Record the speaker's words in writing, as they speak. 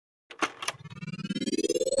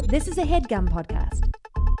This is a HeadGum podcast.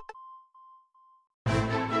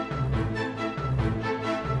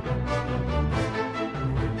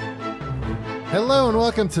 Hello and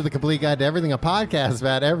welcome to The Complete Guide to Everything, a podcast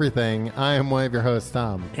about everything. I am one of your hosts,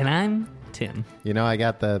 Tom. And I'm Tim. You know, I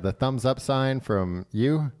got the thumbs up sign from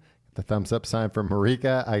you, the thumbs up sign from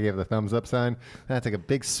Marika. I gave the thumbs up sign. And I took a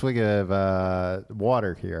big swig of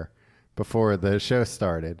water here before the show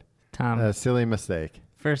started. Tom, A silly mistake.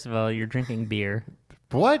 first of all, you're drinking beer.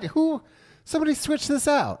 What? Who? Somebody switched this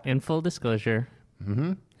out. In full disclosure,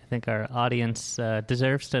 I think our audience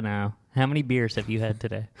deserves to know, how many beers have you had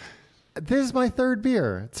today? This is my third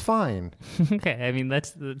beer. It's fine. Okay, I mean,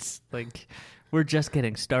 that's like, we're just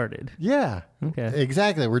getting started. Yeah. Okay.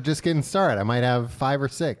 Exactly. We're just getting started. I might have 5 or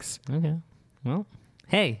 6. Okay. Well,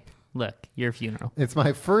 hey, look, your funeral. It's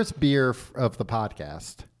my first beer of the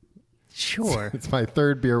podcast. Sure. It's my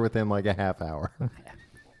third beer within like a half hour.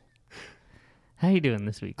 How you doing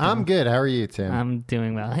this week, Tim? I'm good. How are you, Tim? I'm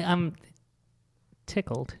doing well. I'm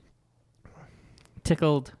tickled.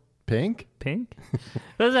 Tickled Pink? pink?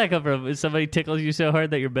 Where does that come from? If somebody tickles you so hard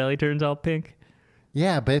that your belly turns all pink?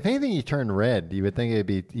 Yeah, but if anything, you turn red. You would think it'd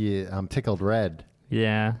be I'm tickled red.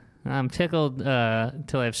 Yeah. I'm tickled till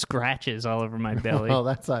I have scratches all over my belly. Well,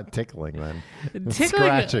 that's not tickling then. It's Tickling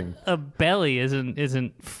scratching. a belly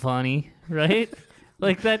isn't funny, right?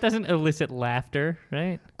 Like, that doesn't elicit laughter,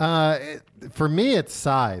 right? For me, it's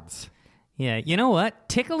sides. Yeah. You know what?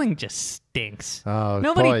 Tickling just stinks. Oh,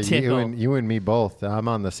 Nobody boy, tickled. you and me both. I'm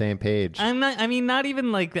on the same page. Not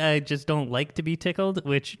even like I just don't like to be tickled,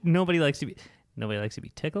 which nobody likes to be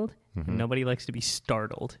tickled. And nobody likes to be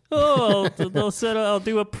startled. Oh, I'll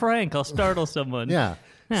do a prank. I'll startle someone. Yeah.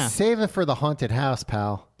 Save it for the haunted house,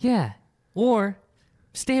 pal. Yeah. Or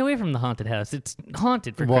stay away from the haunted house. It's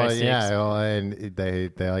haunted, for Christ's sakes. Well, and they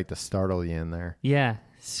like to startle you in there. Yeah.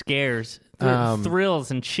 Scares. Thrills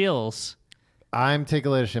and chills. I'm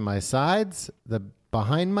ticklish in my sides, the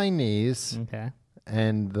behind my knees, Okay.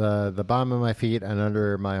 and the bottom of my feet and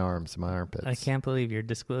under my arms, my armpits. I can't believe you're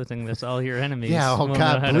disclosing this. All your enemies. Yeah, oh will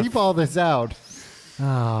God, know how to bleep all this out.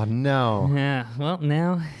 Oh, no. Yeah, well,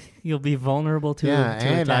 now you'll be vulnerable to Yeah, to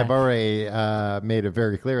and attack. I've already made it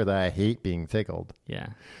very clear that I hate being tickled. Yeah.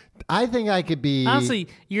 I think I could be... Honestly,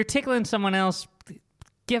 you're tickling someone else.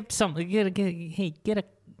 Give something. Get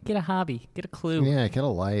a hobby. Get a clue. Yeah, get a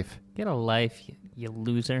life. Get a life, you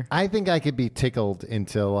loser. I think I could be tickled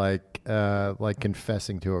into like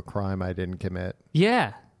confessing to a crime I didn't commit.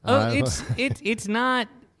 Yeah. Oh, it's not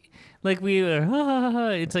like we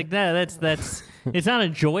were. It's like that. That's. It's not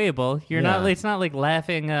enjoyable. You're not. It's not like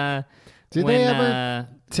laughing. Did when, they ever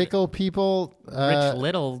tickle people? Rich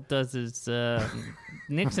Little does his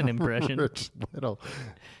Nixon impression. Rich Little.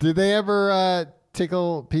 Did they ever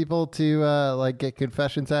tickle people to like get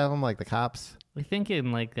confessions out of them, like the cops? I think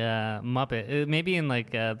in like Muppet, maybe in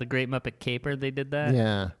like the Great Muppet Caper, they did that.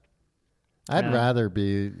 Yeah. I'd rather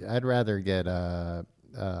get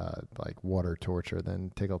like water torture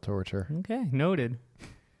than tickle torture. Okay, noted.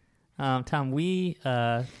 Tom, we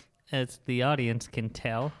as the audience can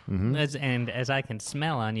tell, as I can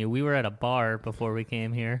smell on you, we were at a bar before we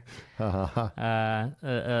came here.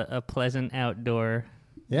 A pleasant outdoor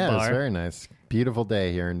Yeah, bar. it was very nice. Beautiful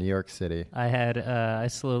day here in New York City. I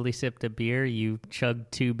slowly sipped a beer. You chugged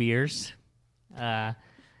 2 beers.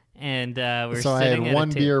 And we're So I sitting had at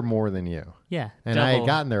one a beer more than you. Yeah. And I had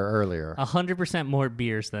gotten there earlier. 100% more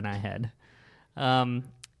beers than I had.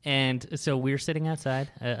 And so we're sitting outside,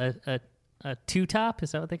 a two-top,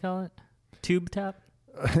 is that what they call it? Tube top?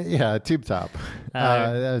 Yeah, a tube top.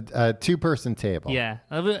 A 2-person table. Yeah.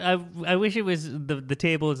 I wish it was, the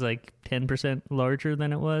table is like 10% larger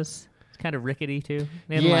than it was. It's kind of rickety too.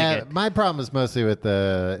 Didn't like it. My problem is mostly with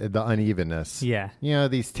the unevenness. Yeah. You know,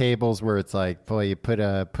 these tables where it's like, boy, you put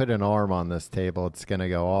an arm on this table, it's going to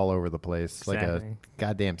go all over the place like a Exactly.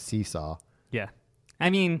 goddamn seesaw. Yeah. I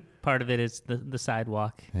mean, part of it is the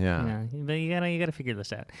sidewalk. Yeah. You know, but you gotta figure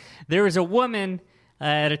this out. There was a woman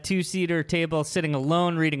at a 2-seater table sitting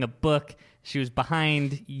alone reading a book. She was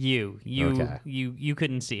behind you. Okay. You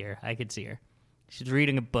couldn't see her. I could see her. She's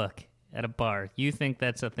reading a book at a bar. You think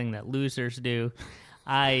that's a thing that losers do.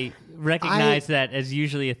 I recognize that as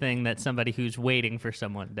usually a thing that somebody who's waiting for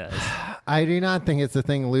someone does. I do not think it's a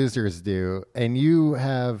thing losers do. And you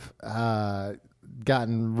have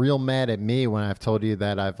gotten real mad at me when I've told you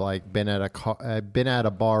that I've like been at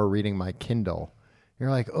a bar reading my Kindle. You're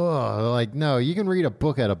like, oh, like, no, you can read a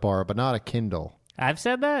book at a bar, but not a Kindle. I've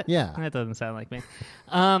said that? Yeah. That doesn't sound like me.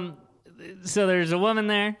 So there's a woman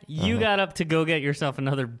there. You got up to go get yourself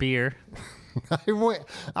another beer.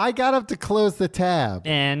 I got up to close the tab.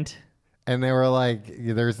 And And they were like,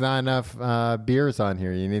 "There's not enough beers on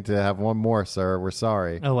here. You need to have one more, sir. We're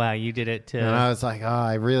sorry." Oh wow, you did it too. And I was like, "Oh,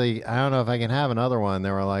 I don't know if I can have another one."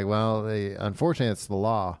 They were like, "Well, unfortunately, it's the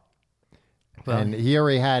law." Well, and he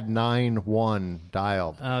already had 9-1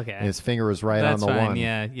 dialed. Okay. And his finger was right That's on the fine. one.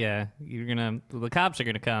 Yeah. The cops are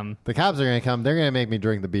gonna come. The cops are gonna come. They're gonna make me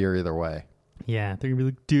drink the beer either way. Yeah, they're gonna be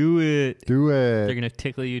like, do it. Do it. They're gonna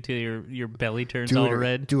tickle you till your belly turns do all it or,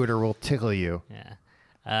 red. Do it or we'll tickle you.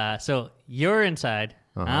 Yeah. So you're inside.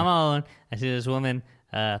 I'm all alone. I see this woman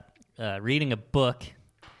reading a book,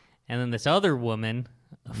 and then this other woman,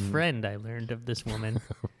 a friend. I learned of this woman.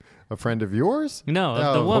 A friend of yours? No, of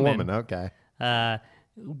oh, the woman. The woman. Okay.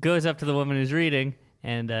 Goes up to the woman who's reading,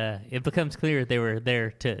 and it becomes clear they were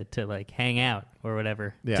there to like hang out or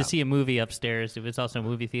whatever, to see a movie upstairs. It was also a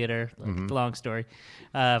movie theater. Long story,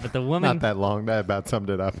 but the woman, not that long. That about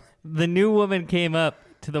summed it up. The new woman came up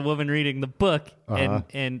to the woman reading the book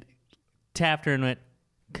and tapped her and went,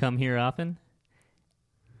 "Come here often."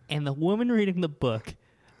 And the woman reading the book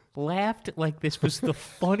laughed like this was the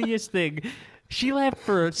funniest thing. She laughed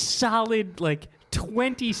for a solid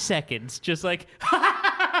 20 seconds, just like,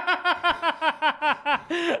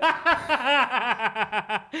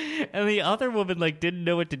 and the other woman didn't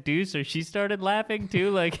know what to do, so she started laughing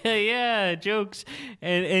too, hey, yeah, jokes,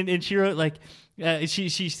 and she wrote she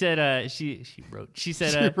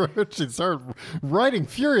started writing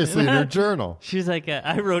furiously in her journal. She was like,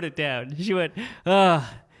 I wrote it down. She went, that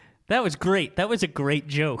was great. That was a great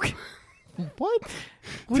joke. What?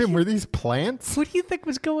 Tim, were these plants? What do you think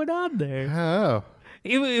was going on there? Oh.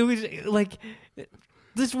 It was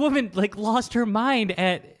this woman lost her mind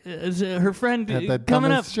at her friend at the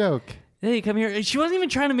coming up. Joke. Hey, come here. She wasn't even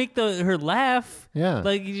trying to make her laugh. Yeah.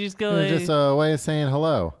 You just go. It was just a way of saying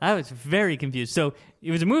hello. I was very confused. So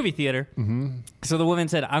it was a movie theater. Mm-hmm. So the woman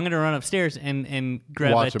said, "I'm going to run upstairs and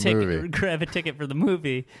grab Watch a ticket. Movie. Grab a ticket for the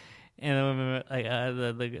movie." And the woman,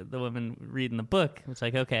 the woman reading the book was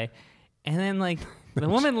like, "Okay." And then the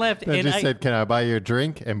woman left. And just said, "Can I buy you a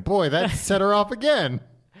drink?" And boy, that set her off again.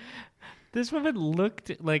 This woman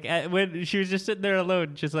looked when she was just sitting there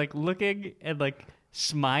alone, just looking and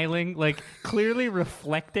smiling, clearly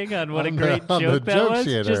reflecting on what a great joke that was.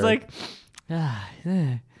 Just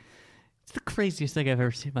it's the craziest thing I've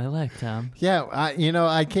ever seen in my life, Tom. Yeah,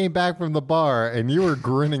 I came back from the bar and you were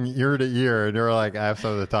grinning ear to ear, and you were like, "I have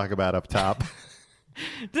something to talk about up top."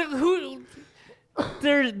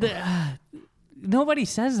 Nobody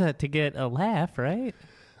says that to get a laugh, right?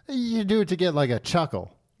 You do it to get a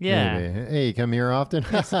chuckle. Yeah. Maybe. Hey, you come here often?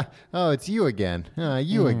 Oh, it's you again.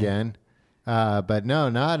 You again. But no,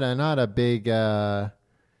 not a big.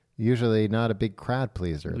 Usually not a big crowd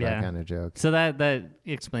pleaser. Yeah. That kind of joke. So that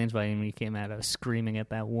explains why when you came out, I was screaming at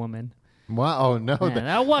that woman. Wow! Oh no,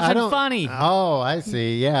 that wasn't funny. Oh, I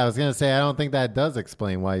see. Yeah, I was gonna say I don't think that does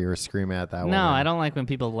explain why you were screaming at that woman. No, I don't like when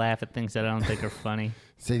people laugh at things that I don't think are funny.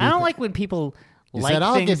 So I don't like when people like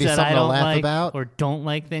things that I don't like about. or don't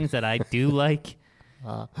like things that I do like.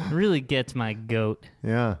 It really gets my goat.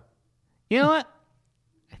 Yeah. You know what?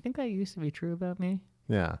 I think that used to be true about me.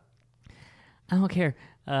 Yeah. I don't care.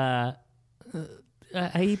 I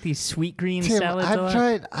eat these sweet green Tim, salads.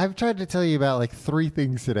 I've tried to tell you about 3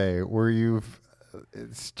 things today where you've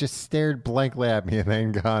just stared blankly at me and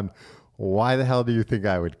then gone, "Why the hell do you think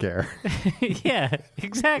I would care?" Yeah,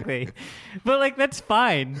 exactly. But that's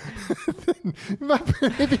fine.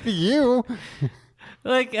 Maybe to you.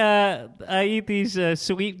 I eat these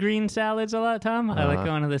sweet green salads a lot, Tom. I like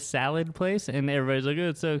going to the salad place, and everybody's like, "Oh,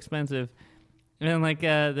 it's so expensive." And then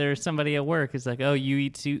there's somebody at work who's like, "Oh, you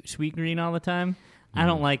eat sweet green all the time?" I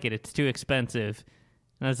don't like it. It's too expensive.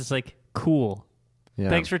 And I was just like, "Cool. Yeah.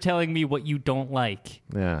 Thanks for telling me what you don't like."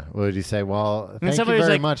 Yeah. What did you say? Well, thank you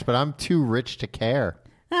very much, but I'm too rich to care.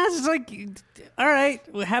 I was just like, all right,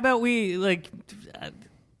 how about we,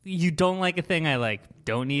 you don't like a thing I like.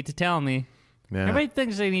 Don't need to tell me. Yeah. Everybody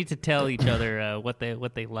thinks they need to tell each other what they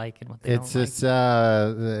like and what they don't like.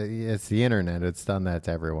 It's the internet. It's done that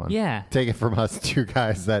to everyone. Yeah. Take it from us 2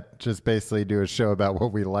 guys that just basically do a show about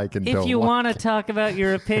what we like and don't like. If you want to talk about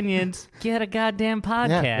your opinions, get a goddamn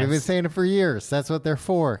podcast. Yeah, we've been saying it for years. That's what they're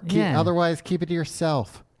for. Otherwise, keep it to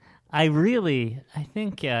yourself. I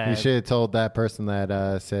think... You should have told that person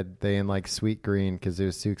that said they didn't like sweet green because it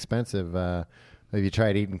was too expensive. If you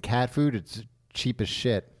tried eating cat food, it's cheap as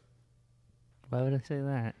shit. Why would I say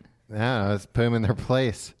that? I don't know. Let's put them in their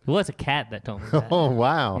place. It was a cat that told me that. Oh,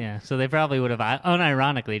 wow. Yeah, so they probably would have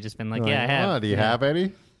unironically just been like, "Yeah, I have." Oh, do you have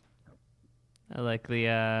any? I like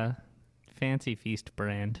the Fancy Feast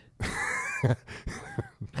brand.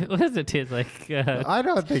 What does it taste like? I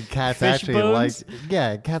don't think cats fish actually bones?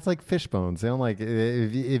 cats like fish bones. They don't like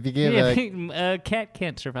if you give a cat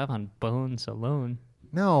can't survive on bones alone.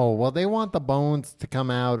 no. Well, they want the bones to come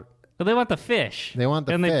out. Well, they want the fish. They want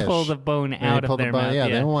the and fish. they pull the bone out of their mouth. Yeah,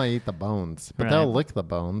 they don't want to eat the bones, but Right. they'll lick the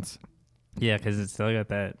bones. Yeah, because it's still got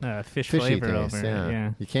that fish Fishy flavor taste. over it.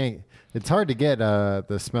 Yeah. You can't. It's hard to get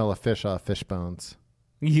the smell of fish off fish bones.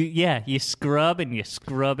 You scrub and you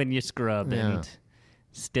scrub and you scrub Yeah. and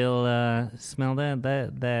still smell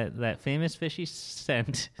that famous fishy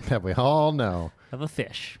scent That we all know. of a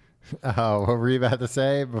fish. What were you about to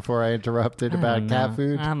say before I interrupted I about don't cat know.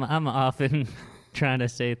 food? I'm often trying to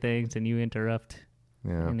say things and you interrupt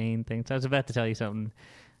Yeah, inane things. I was about to tell you something.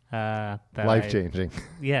 That life changing.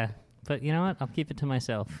 Yeah, but you know what? I'll keep it to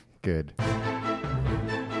myself. Good.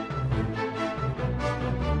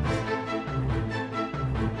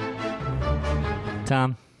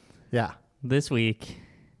 Tom, Yeah. this week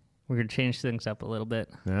we're going to change things up a little bit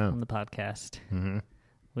Yeah. on the podcast. Mm-hmm.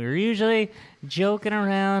 We were usually joking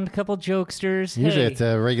around, a couple jokesters. Usually Hey, it's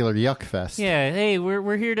a regular yuck fest. yeah, hey,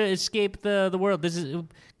 we're here to escape the world. This is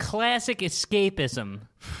classic escapism.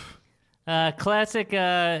 Classic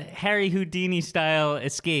Harry Houdini style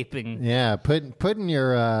escaping. Yeah, putting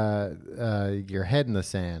your head in the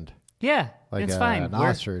sand Yeah, like it's fine. an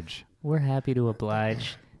ostrich. We're happy to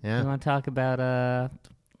oblige. Yeah. You want to talk about, I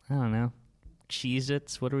don't know,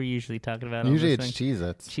 Cheez-Its? What are we usually talking about? Usually on it's this thing?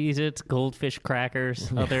 Cheez-Its. Cheez-Its, goldfish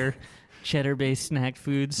crackers, other cheddar-based snack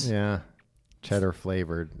foods. Yeah. Cheddar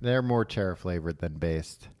flavored. They're more cheddar flavored than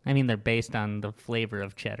based. I mean, they're based on the flavor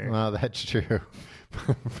of cheddar. Well, that's true.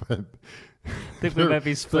 But I think we might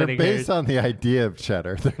be they're splitting based hairs. on the idea of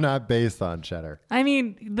cheddar. They're not based on cheddar. I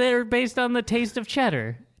mean, they're based on the taste of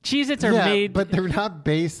cheddar. Cheez-Its are Yeah, made... but they're not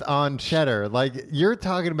based on cheddar. Like you're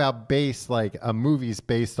talking about based like a movie's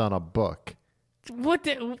based on a book. What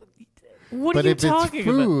are But you if talking it's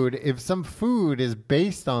about? food, if some food is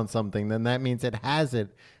based on something, then that means it has it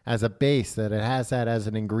as a base, that it has that as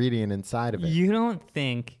an ingredient inside of it. You don't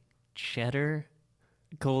think cheddar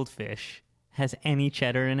goldfish has any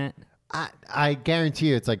cheddar in it? I guarantee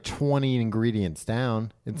you it's like 20 ingredients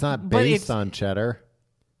down. It's not But based it's- on cheddar.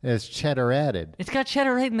 It's cheddar added. It's got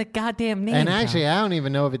cheddar right in the goddamn name. And Tom. actually, I don't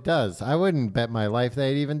even know if it does. I wouldn't bet my life that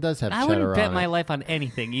it even does have I cheddar wouldn't bet on my it. life on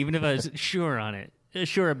anything, even if I was sure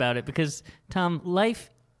about it, because Tom, life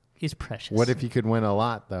is precious. What if you could win a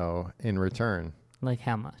lot, though, in return? like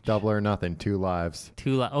how much? Double or nothing, 2 lives.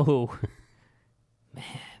 Oh, man.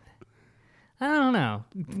 I don't know.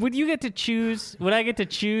 Would you get to choose? Would I get to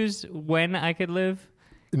choose when I could live?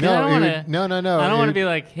 'Cause No, I don't it want would- to. no. I don't it want to would- be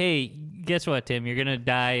like, hey, guess what, Tim? You're gonna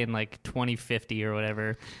die in like 2050 or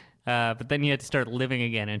whatever. But then you have to start living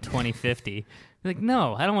again in 2050. Like,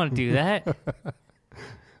 no, I don't want to do that.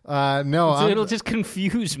 No, So it'll just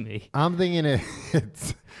confuse me. I'm thinking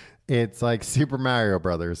it's like Super Mario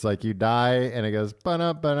Brothers. Like you die and it goes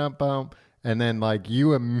ba-dum, and then like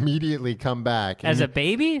you immediately come back As and a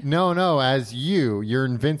baby? no, as you're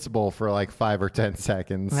invincible for like 5 or 10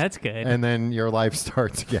 seconds. That's good. And then your life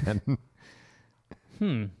starts again.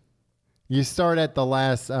 You start at the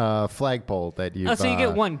last flagpole that you. Oh, so you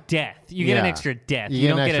get one death. You get an yeah. extra death. You You get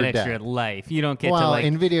don't an get an extra extra death. life. You don't get Well, to like.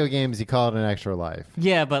 in video games, you call it an extra life.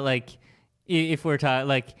 Yeah, but like, if we're talking,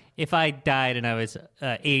 like, if I died and I was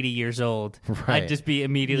 80 years old, Right. I'd just be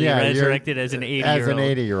immediately Yeah, you're- resurrected as an 80-year-old. As an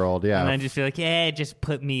 80-year-old, yeah. And I'd just be like, yeah, just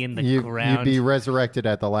put me in the You'd ground. be resurrected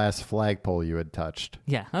at the last flagpole you had touched.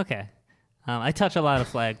 Yeah, okay. I touch a lot of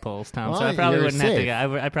flagpoles, Tom, so Well, I probably you're wouldn't have to safe.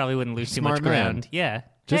 go. I probably wouldn't lose too much Smart man. ground. Yeah.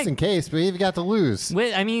 Just Hey, in case, but you've got to lose.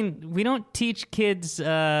 I mean, we don't teach kids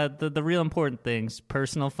the real important things: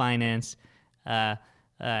 personal finance, how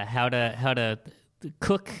to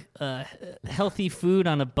cook healthy food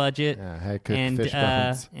on a budget, Yeah, how to cook and fish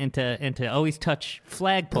bones. and to always touch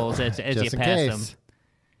flagpoles as you Just in pass case.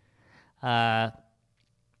 them.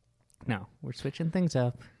 No, we're switching things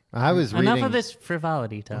up. I was Enough reading. of this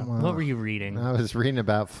frivolity, Tom. Well, what were you reading? I was reading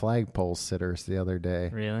about flagpole sitters the other day.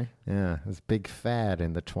 Really? Yeah, it was a big fad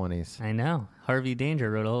in the 20s. I know. Harvey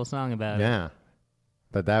Danger wrote a whole song about it. Yeah,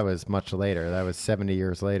 but that was much later. That was 70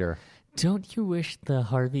 years later. Don't you wish the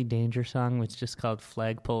Harvey Danger song was just called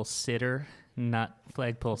Flagpole Sitter, not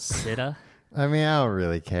Flagpole Sitta? I mean, I don't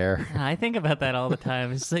really care. I think about that all the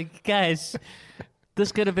time. It's like, guys,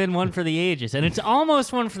 this could have been one for the ages, and it's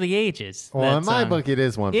almost one for the ages. Well, that in my song. book, it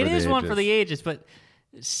is one. It for is the one ages. for the ages, but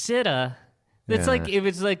Sitta, it's Yeah. like it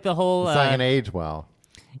was like the whole. It's like an age well.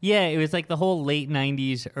 Yeah, it was like the whole late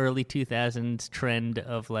 90s, early 2000s trend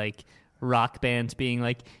of like rock bands being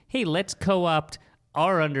like, hey, let's co-opt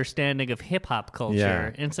our understanding of hip hop culture. Yeah.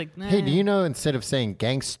 And it's like, Hey, do you know instead of saying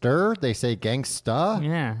gangster, they say gangsta?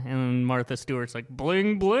 Yeah, and Martha Stewart's like,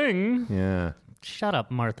 bling, bling. Yeah. Shut up,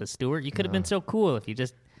 Martha Stewart. You could have been so cool if you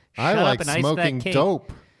just I shut like up and iced smoking that cake.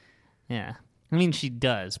 dope. Yeah. I mean, she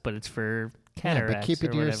does, but it's for Yeah, cataracts but keep it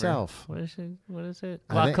or to whatever. yourself. What is it? What is it?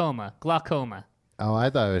 I think- Glaucoma. Glaucoma. Oh, I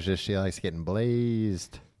thought it was just she likes getting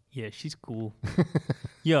blazed. Yeah, she's cool.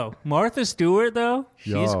 Yo, Martha Stewart, though,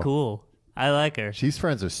 she's Yo. cool. I like her. She's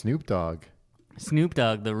friends with Snoop Dogg. Snoop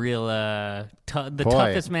Dogg, the real, the Boy,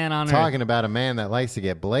 toughest man on earth. Talking about a man that likes to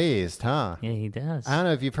get blazed, huh? Yeah, he does. I don't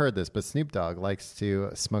know if you've heard this, but Snoop Dogg likes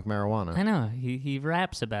to smoke marijuana. I know. He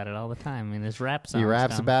raps about it all the time in his rap songs. He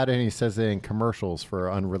raps Tom. about it and he says it in commercials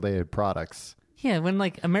for unrelated products. Yeah, when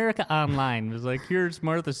like America Online was like, here's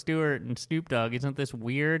Martha Stewart and Snoop Dogg, isn't this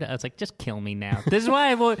weird? I was like, just kill me now. This is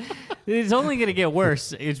why it's only going to get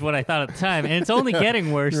worse, is what I thought at the time. And it's only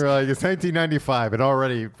getting worse. You're like, it's 1995 and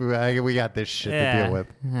already we got this shit to deal with.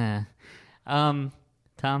 Yeah. Tom,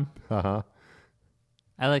 Uh-huh.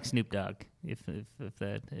 I like Snoop Dogg. If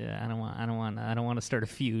that, I don't want to start a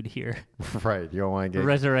feud here. Right. You don't want to get...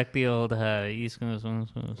 Resurrect the old East Coast.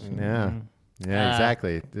 Yeah. Yeah,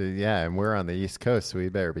 exactly. Yeah, and we're on the East Coast, so we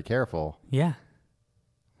better be careful. Yeah.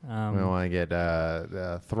 We don't want to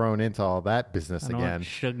get thrown into all that business I don't again. want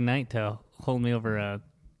Suge Knight to hold me over a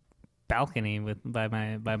balcony by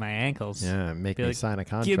my ankles. Yeah, make Be me like, sign a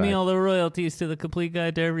contract. Give me all the royalties to the Complete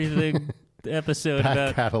Guide to Everything episode. back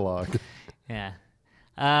About, catalog. yeah.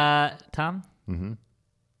 Tom? Mm-hmm.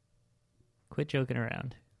 Quit joking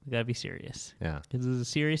around. We got to be serious. Yeah. This is a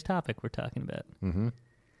serious topic we're talking about. Mm-hmm.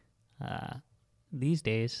 These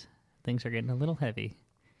days, things are getting a little heavy.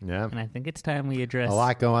 Yeah. And I think it's time we address... A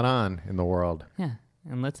lot going on in the world. Yeah.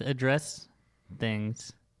 And let's address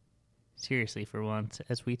things seriously for once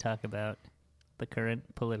as we talk about the current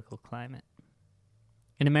political climate.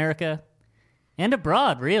 In America and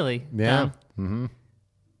abroad, really. Yeah. Mm-hmm.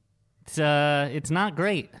 It's not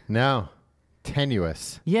great. No.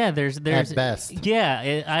 Tenuous. Yeah, there's At best.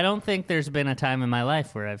 Yeah, I don't think there's been a time in my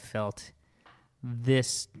life where I've felt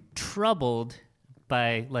this troubled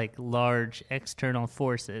by like large external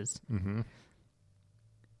forces. Mm-hmm.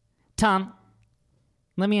 Tom,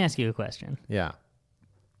 let me ask you a question. Yeah.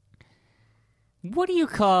 What do you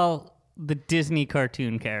call the Disney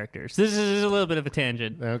cartoon characters? This is a little bit of a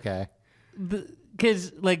tangent. Okay.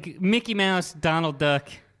 Because, like, Mickey Mouse, Donald Duck,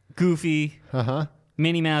 Goofy, Uh-huh.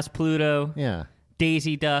 Minnie Mouse, Pluto, Yeah.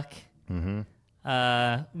 Daisy Duck. Mm-hmm.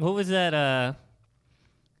 What was that?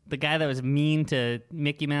 The guy that was mean to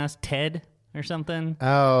Mickey Mouse, Ted or something?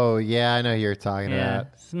 Oh, yeah, I know who you're talking Yeah. about.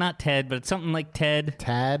 It's not Ted, but it's something like Ted.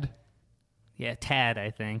 Tad? Yeah, Tad, I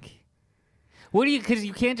think. What do you? Because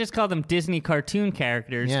you can't just call them Disney cartoon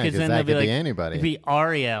characters. Yeah, 'cause then that they'll be could be like anybody. It'd be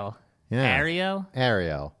Ariel. Yeah. Ariel.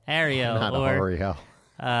 Ariel. Not or Ariel.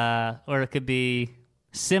 or it could be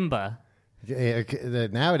Simba.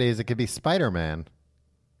 Nowadays, it could be Spider-Man.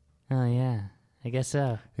 Oh yeah, I guess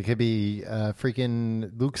so. It could be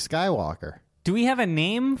freaking Luke Skywalker. Do we have a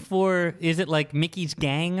name for? Is it like Mickey's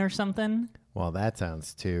Gang or something? Well, that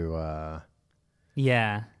sounds too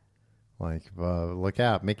Yeah. look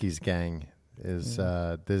out, Mickey's gang is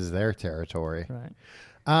this is their territory. Right.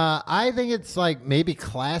 I think it's like maybe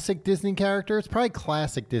classic Disney characters. Probably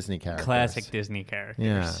classic Disney characters. Classic Disney characters.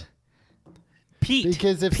 Yeah. Pete.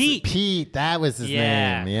 Because if Pete. that was his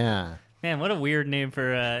Yeah. name. Yeah. Man, what a weird name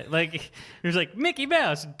for there's like Mickey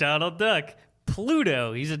Mouse, Donald Duck,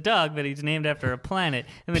 Pluto. He's a dog, but he's named after a planet.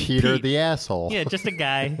 And then Peter Pete. the asshole. Yeah, just a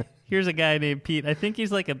guy. Here's a guy named Pete. I think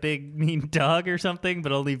he's like a big mean dog or something,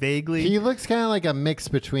 but only vaguely. He looks kind of like a mix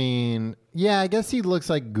between. Yeah, I guess he looks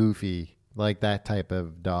like Goofy, like that type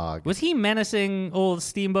of dog. Was he menacing old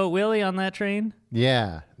Steamboat Willie on that train?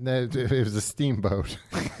 Yeah, it was a steamboat.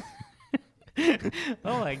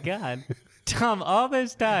 Oh my God. Tom, all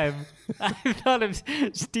this time, I thought of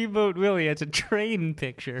Steamboat Willie as a train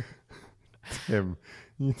picture. Tim,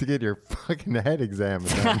 you need to get your fucking head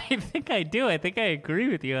examined. I think I do. I think I agree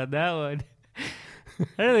with you on that one.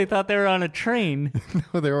 I really thought they were on a train.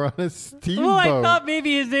 No, they were on a steamboat. Well, I thought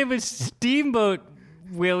maybe his name was Steamboat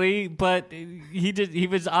Willie, but he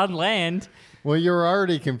was on land. Well, you were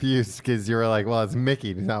already confused because you were like, well, it's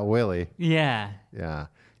Mickey, not Willie. Yeah. Yeah.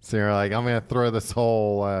 So you're like, I'm going to throw this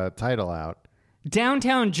whole title out.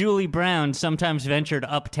 Downtown Julie Brown sometimes ventured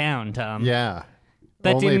uptown, Tom. Yeah.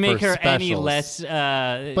 That Only didn't make for her any specials.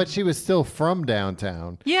 less... But she was still from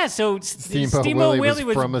downtown. yeah, so Steamboat Steamboat Willie Willie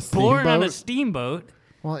was was from a born on a steamboat? steamboat.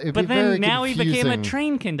 Well, it'd But be very then now he became a confusing.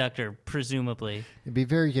 train conductor, presumably. It'd be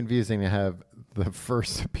very confusing to have the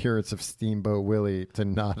first appearance of Steamboat Willie to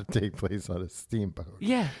not take place on a steamboat.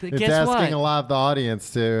 Yeah, It's guess asking what? a lot of the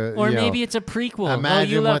audience to, Or you know, maybe it's a prequel.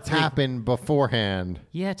 imagine you love what's happened beforehand.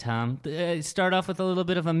 Yeah, Tom. Start off with a little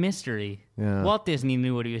bit of a mystery. Yeah. Walt Disney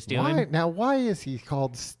knew what he was doing. Why is he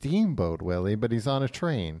called Steamboat Willie, but he's on a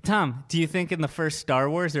train? Tom, do you think in the first Star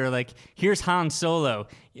Wars they're like, here's Han Solo.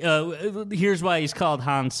 Here's why he's called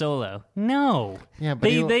Han Solo. No. Yeah, but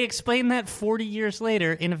they explain that 40 years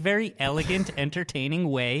later in a very elegant, entertaining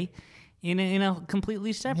way in a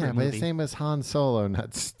completely separate Yeah, but movie. his name is Han Solo,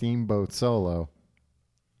 not Steamboat Solo.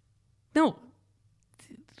 No.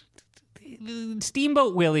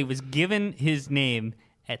 Steamboat Willie was given his name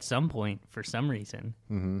at some point for some reason,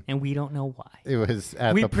 and we don't know why. It was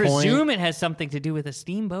at We the presume point. it has something to do with a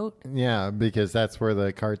steamboat, Yeah, because that's where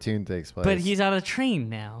the cartoon takes place. but he's on a train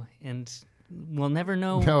now, and we'll never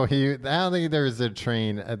know. No, I don't think there's a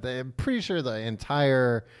train. I'm pretty sure the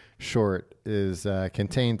entire short is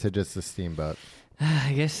contained to just a steamboat.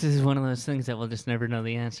 I guess this is one of those things that we'll just never know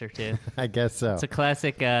the answer to. I guess so. It's a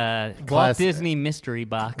classic Walt Disney mystery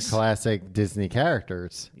box. Classic Disney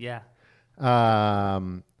characters. Yeah.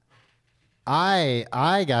 I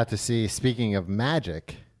got to see, speaking of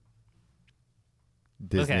magic,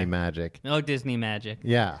 Disney Okay. magic. Oh, Disney magic.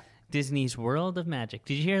 Yeah. Disney's World of Magic.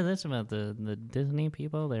 Did you hear this about the Disney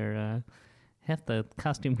people? They're half the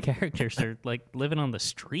costume characters are like living on the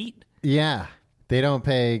street. Yeah. They don't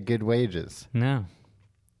pay good wages. No.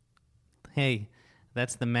 Hey,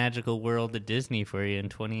 that's the magical world of Disney for you in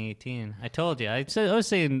 2018. I told you. I was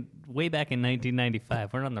saying way back in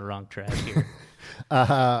 1995. We're on the wrong track here.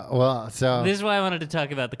 So This is why I wanted to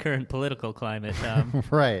talk about the current political climate,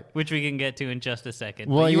 right. which we can get to in just a second.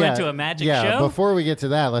 Well, But you yeah, went to a magic yeah, show? Before we get to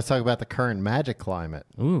that, let's talk about the current magic climate.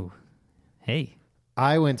 Ooh. Hey.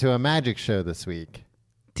 I went to a magic show this week.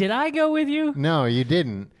 Did I go with you? No, you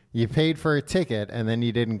didn't. You paid for a ticket and then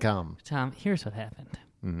you didn't come. Tom, here's what happened.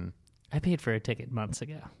 Mm-hmm. I paid for a ticket months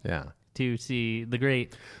ago Yeah. to see the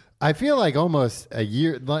great... I feel like almost a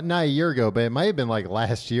year, not a year ago, but it might have been like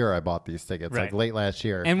last year I bought these tickets, like Right. late last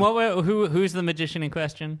year. And who's the magician in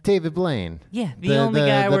question? David Blaine. Yeah, the only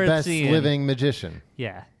guy the worth best seeing. living magician.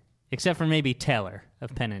 Yeah, except for maybe Teller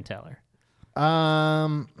of Penn and Teller.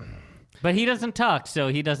 Um, But he doesn't talk, so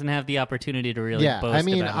he doesn't have the opportunity to really yeah, boast I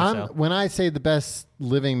mean, about himself. when I say the best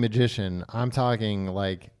living magician, I'm talking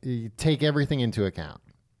like you take everything into account.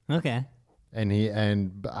 Okay.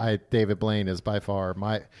 David Blaine is by far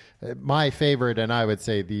my favorite, and I would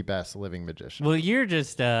say the best living magician. Well, you're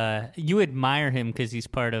just you admire him because he's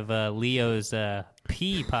part of Leo's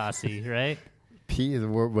P posse, right?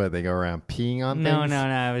 What they go around peeing on No.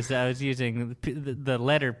 things? I was using the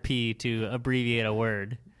letter P to abbreviate a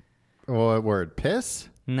word. What word? Piss?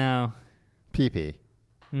 No. Pee-pee.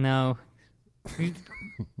 No.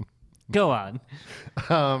 Go on.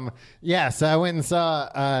 Yeah, so I went and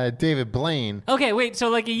saw David Blaine. Okay, wait. So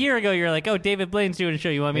like a year ago, you're like, "Oh, David Blaine's doing a show.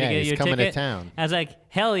 You want me Yeah, to get he's you a coming ticket?" to town. I was like,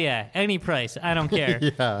 "Hell yeah, any price. I don't care."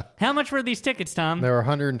 Yeah. How much were these tickets, Tom? They were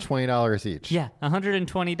 $120 each. Yeah,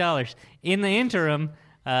 $120. In the interim,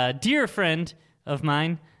 dear friend of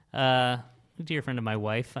mine, dear friend of my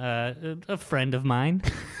wife, a friend of mine.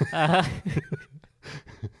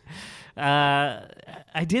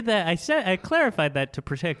 I did that. I clarified that to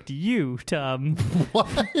protect you, Tom. What?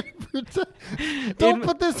 Don't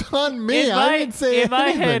put this on me. I didn't say in my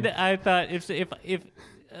anything. head, I thought if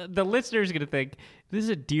the listener's gonna think this is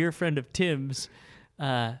a dear friend of Tim's.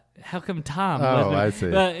 How come Tom? Oh,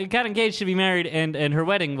 wasn't, I see. got engaged to be married, and her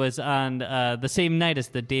wedding was on the same night as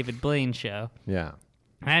the David Blaine show. Yeah.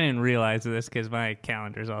 I didn't realize this because my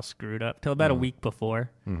calendar's all screwed up till about a week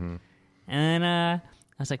before. Mm-hmm. And then I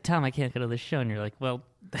was like, Tom, I can't go to this show. And you're like, well,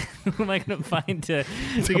 who am I going to find to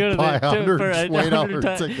go to buy the for a $120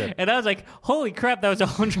 $100 ticket? And I was like, holy crap, that was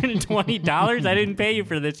 $120. I didn't pay you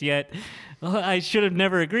for this yet. Well, I should have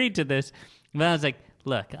never agreed to this. But I was like,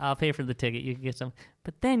 look, I'll pay for the ticket. You can get some.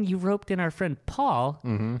 But then you roped in our friend Paul,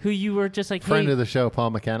 who you were just like, Friend hey, of the show,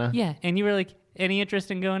 Paul McKenna. yeah, and you were like, any interest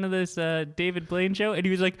in going to this David Blaine show? And he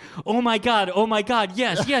was like, oh my god,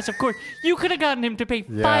 yes, of course. You could have gotten him to pay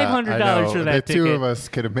 $500 for that the ticket. two of us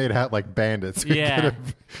could have made out like bandits. We could Yeah,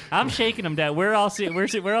 have- I'm shaking him down. We're all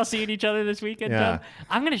seeing each other this weekend. Yeah. Tom.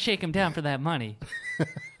 I'm gonna shake him down for that money.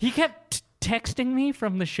 He kept texting me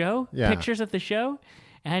from the show, Yeah. pictures of the show,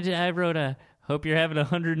 and I wrote hope you're having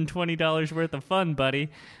 $120 worth of fun, buddy.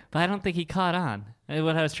 But I don't think he caught on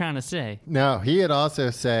what I was trying to say. No, he had also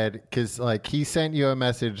said, because like he sent you a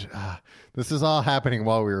message. This is all happening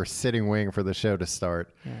while we were sitting waiting for the show to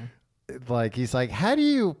start. Yeah. Like he's like, how do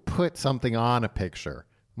you put something on a picture?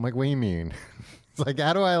 I'm like, what do you mean? It's like,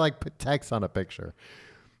 how do I like put text on a picture?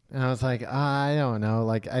 And I was like, I don't know.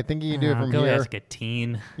 Like, I think you can do it from go here. ask a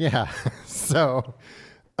teen. Yeah. So,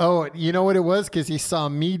 you know what it was? Because he saw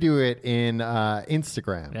me do it in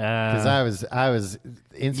Instagram. Because I was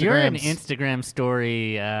Instagram. You're an Instagram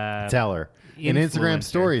story teller. An Instagram influencer.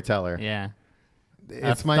 storyteller. Yeah.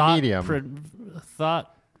 It's my medium.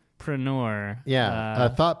 Thoughtpreneur. Yeah. A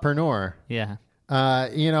thoughtpreneur. Yeah.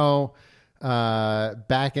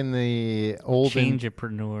 Back in the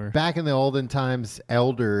Changeapreneur. Back in the olden times,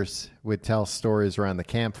 elders would tell stories around the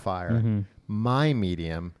campfire. Mm-hmm. My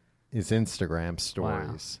medium is Instagram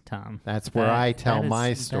stories. Wow, Tom. That's where I tell my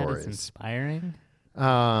That stories. is inspiring. So-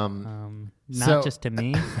 Not just to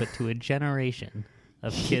me, but to a generation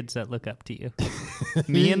of kids that look up to you.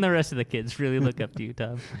 Me and the rest of the kids really look up to you,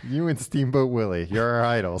 Tom. You and Steamboat Willie, you're our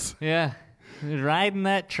idols. Yeah. Riding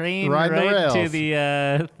that train Riding the right to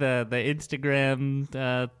rails. the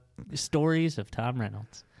Instagram stories of Tom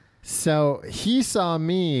Reynolds. So he saw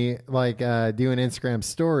me do an Instagram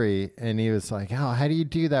story, and he was like, "Oh, how do you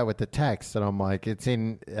do that with the text?" And I'm like, "It's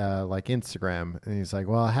in Instagram." And he's like,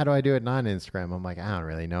 "Well, how do I do it not Instagram?" I'm like, "I don't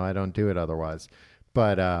really know. I don't do it otherwise."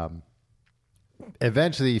 But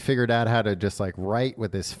eventually, he figured out how to just like write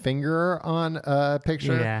with his finger on a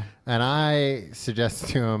picture. Yeah. And I suggested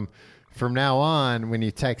to him, from now on, when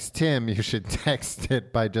you text Tim, you should text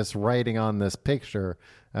it by just writing on this picture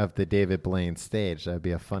of the David Blaine stage. That'd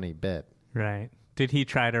be a funny bit. Right. Did he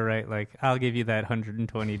try to write like, I'll give you that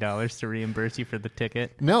 $120 to reimburse you for the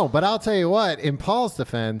ticket? No, but I'll tell you what, in Paul's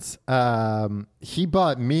defense, he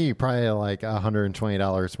bought me probably like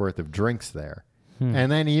 $120 worth of drinks there.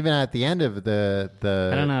 And then even at the end of the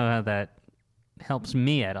I don't know how that helps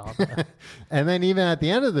me at all. and then even at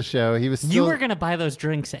the end of the show, he was still... You were going to buy those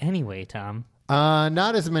drinks anyway, Tom.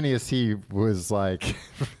 Not as many as he was like,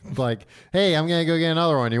 hey, I'm going to go get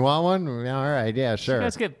another one. You want one? All right. Yeah, sure. You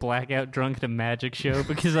guys get blackout drunk at a magic show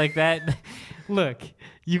because like that, look,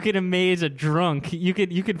 you can amaze a drunk. You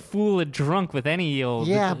can fool a drunk with any old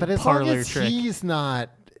but as long parlor as trick. he's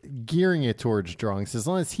not gearing it towards drunks, as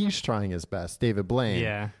long as he's trying his best, David Blaine.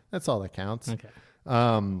 Yeah. That's all that counts. Okay.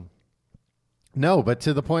 No, but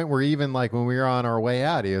to the point where even like when we were on our way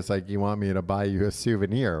out, he was like, "You want me to buy you a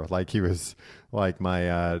souvenir?" Like he was like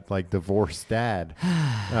my divorced dad,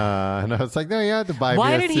 and I was like, "No, you have to buy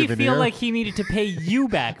Why me a did souvenir." he feel like he needed to pay you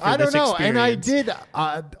back for I don't this know, experience? and I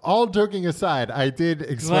did. All joking aside, I did Why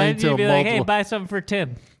explain did to you him be like, multiple. hey, buy something for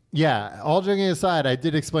Tim? Yeah, all joking aside, I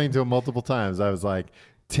did explain to him multiple times. I was like,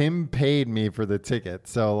 Tim paid me for the ticket,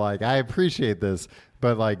 so like I appreciate this.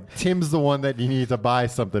 But like Tim's the one that you need to buy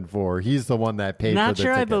something for. He's the one that paid for Not the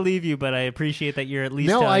sure ticket. I believe you, but I appreciate that you're at least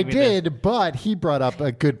No, telling I me this. did, but he brought up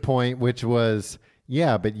a good point, which was,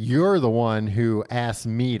 yeah, but you're the one who asked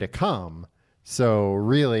me to come. So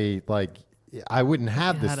really, like, I wouldn't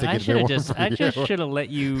have this God, ticket. I if it should have weren't just, for I you. just should have let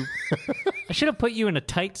you. I should have put you in a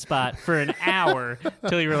tight spot for an hour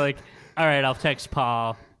till you were like, "All right, I'll text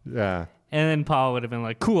Paul," Yeah. and then Paul would have been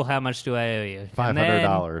like, "Cool, how much do I owe you?"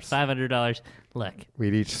 $500. $500. Look,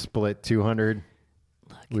 We'd each split 200.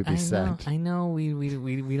 We'd be set. I know. We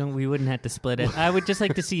wouldn't have to split it. I would just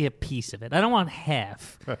like to see a piece of it. I don't want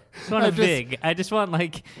half. I just want I just want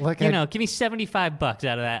like give me $75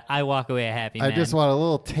 out of that. I walk away a happy man. I just want a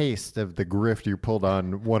little taste of the grift you pulled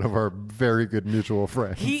on one of our very good mutual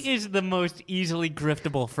friends. He is the most easily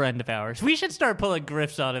griftable friend of ours. We should start pulling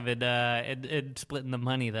grifts on him and splitting the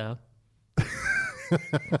money, though.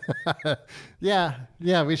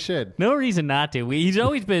 Yeah, we should. No reason not to.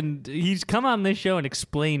 He's come on this show and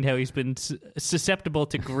explained how he's been susceptible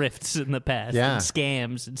to grifts in the past, Yeah. and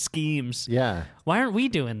scams and schemes. Yeah. Why aren't we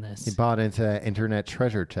doing this? He bought into internet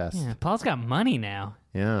treasure chest. Yeah, Paul's got money now.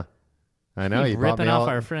 Yeah. I know. He's He bought ripping me off all,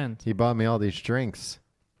 our friends. He bought me all these drinks.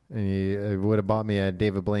 And he would have bought me a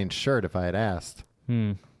David Blaine shirt if I had asked.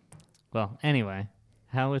 Well, anyway,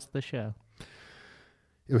 how was the show?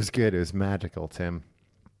 It was good. It was magical, Tim.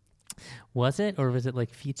 Was it, or was it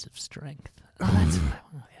like feats of strength? Oh, that's what I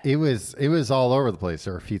want. It was all over the place.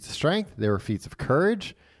 There were feats of strength. There were feats of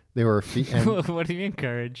courage. There were and What do you mean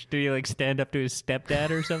courage? Do you like stand up to his stepdad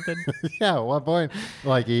or something? yeah, at one point,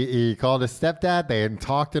 like he called his stepdad. They hadn't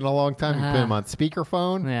talked in a long time. He put him on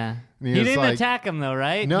speakerphone. Yeah. And He was didn't like- attack him though,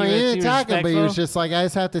 right? No, he didn't was attack him, but he was respectful? just like, I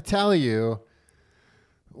just have to tell you,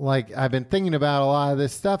 like, I've been thinking about a lot of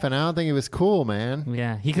this stuff, and I don't think it was cool, man.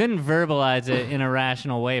 Yeah, he couldn't verbalize it in a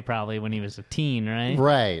rational way probably when he was a teen, right?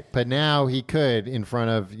 Right. But now he could in front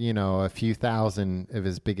of, a few thousand of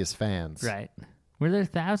his biggest fans. Right. Were there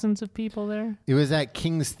thousands of people there? It was at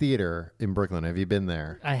King's Theater in Brooklyn. Have you been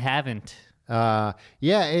there? I haven't. Yeah,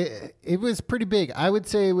 it was pretty big. I would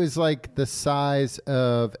say it was like the size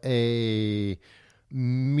of a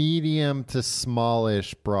medium to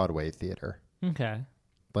smallish Broadway theater. Okay.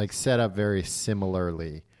 Like set up very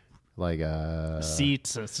similarly. Like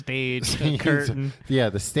seats, a stage, a curtain. Yeah,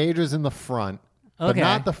 the stage was in the front, but Okay.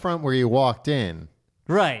 not the front where you walked in.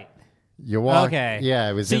 Right. You walked. Okay. Yeah,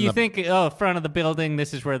 it was. So in you the, think, front of the building.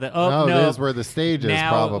 This is where the. no, No, this is where the stage is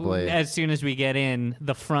now, probably. As soon as we get in,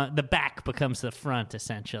 the back becomes the front,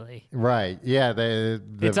 essentially. Right. Yeah.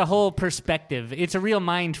 It's a whole perspective. It's a real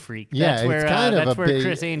mind freak. Yeah, That's where it's kind of that's a where big,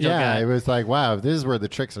 Chris Angel yeah, got. it was like, wow, this is where the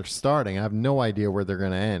tricks are starting. I have no idea where they're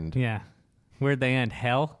going to end. Yeah. Where'd they end?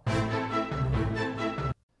 Hell?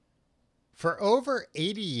 For over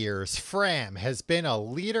 80 years, Fram has been a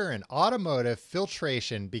leader in automotive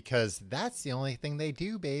filtration because that's the only thing they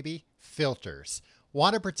do, baby. Filters.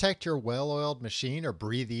 Want to protect your well-oiled machine or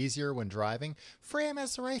breathe easier when driving? Fram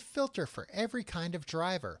has the right filter for every kind of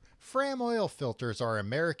driver. Fram oil filters are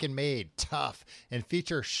American-made, tough, and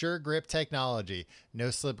feature sure grip technology. No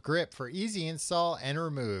slip grip for easy install and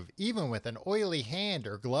remove, even with an oily hand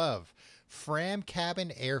or glove. Fram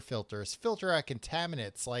cabin air filters filter out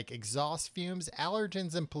contaminants like exhaust fumes,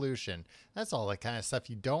 allergens, and pollution. That's all the kind of stuff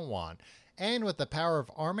you don't want. And with the power of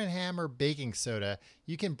Arm & Hammer baking soda,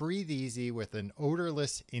 you can breathe easy with an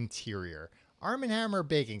odorless interior. Arm & Hammer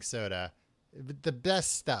baking soda, the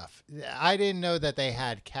best stuff. I didn't know that they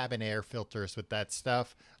had cabin air filters with that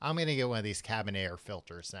stuff. I'm going to get one of these cabin air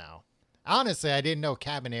filters now. Honestly, I didn't know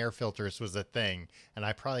cabin air filters was a thing, and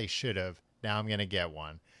I probably should have. Now I'm going to get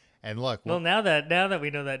one. And look, Well, now that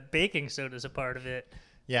we know that baking soda is a part of it.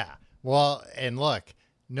 yeah. Well, and look,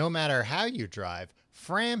 no matter how you drive,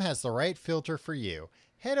 Fram has the right filter for you.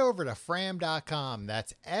 Head over to fram.com,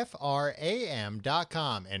 that's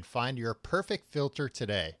FRAM.com, and find your perfect filter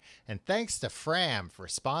today. And thanks to Fram for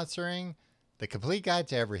sponsoring The Complete Guide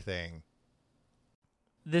to Everything.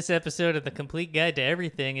 This episode of The Complete Guide to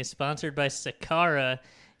Everything is sponsored by Sakara.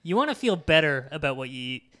 You want to feel better about what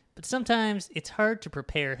you eat, but sometimes it's hard to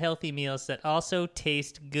prepare healthy meals that also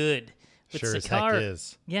taste good. With Sure as heck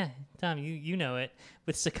is. Yeah, Tom, you know it.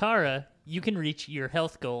 With Sakara, you can reach your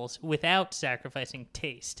health goals without sacrificing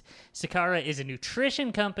taste. Sakara is a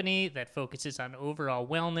nutrition company that focuses on overall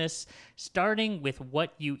wellness, starting with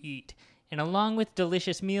what you eat. And along with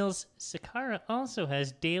delicious meals, Sakara also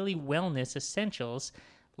has daily wellness essentials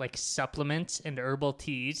like supplements and herbal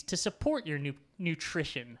teas to support your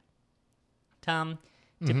nutrition. Tom,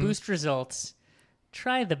 to boost results,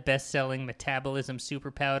 try the best-selling Metabolism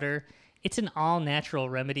Super Powder. It's an all-natural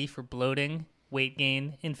remedy for bloating, weight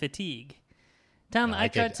gain, and fatigue. Tom, I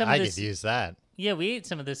tried some of this. I could use that. Yeah, we ate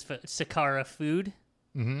some of this Sakara food.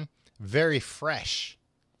 Mm-hmm. Very fresh.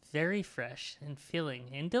 Very fresh and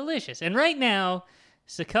filling and delicious. And right now,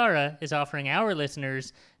 Sakara is offering our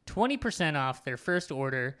listeners 20% off their first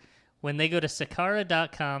order when they go to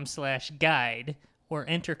sakara.com/guide or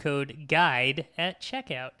enter code GUIDE at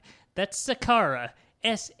checkout. That's Sakara,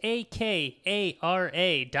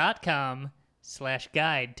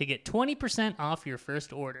 SAKARA.com/guide to get 20% off your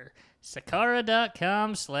first order.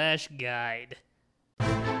 Sakara.com/guide.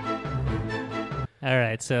 All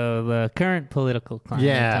right, so the current political climate.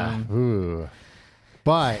 Yeah. Ooh.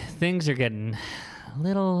 But Things are getting a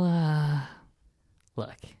little,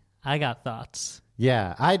 look, I got thoughts.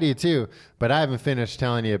 yeah, I do too. But I haven't finished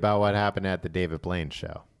telling you about what happened at the David Blaine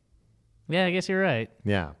show. Yeah, I guess you're right.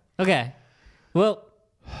 Yeah. Okay. Well,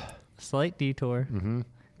 slight detour.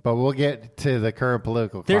 But we'll get to the current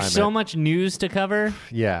political climate. There's so much news to cover.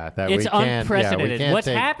 Yeah, that It's we can't. unprecedented. Yeah, we can't What's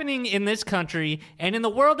take, happening in this country and in the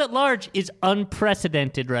world at large is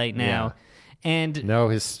unprecedented right now. And no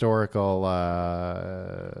historical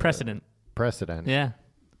precedent. precedent. Yeah.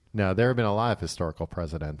 No, there have been a lot of historical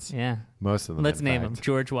presidents. Yeah. Most of them. Let's in name fact. him.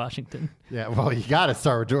 George Washington. Yeah, well, you got to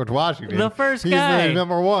start with George Washington. The first He's guy. the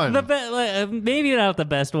number one. Maybe not the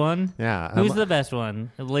best one. Yeah. Who's the best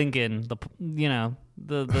one? Lincoln, the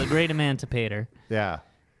great emancipator. Yeah.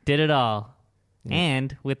 Did it all.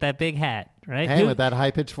 And with that big hat, right? And with that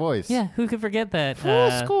high-pitched voice. Yeah, who could forget that?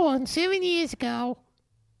 School 7 years ago.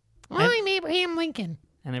 I'm Abraham Lincoln.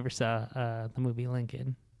 I never saw the movie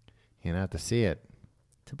Lincoln You don't have to see it.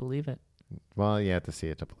 to believe it. Well, you have to see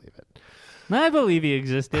it to believe it. I believe he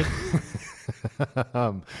existed.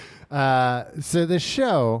 So the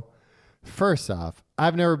show, first off,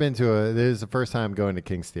 I've never been to this is the first time going to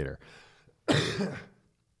King's Theater.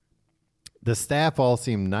 The staff all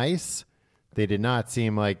seemed nice. They did not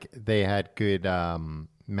seem like they had good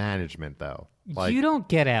management, though. Like, You don't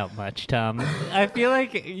get out much, Tom. I feel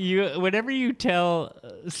like whenever you tell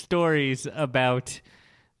stories about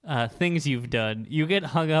things you've done, you get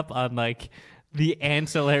hung up on like the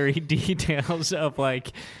ancillary details of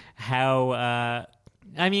like how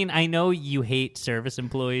I mean, I know you hate service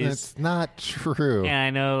employees. That's not true. And I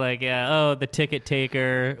know, like, the ticket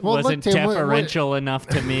taker Well, look, wasn't Tim, deferential enough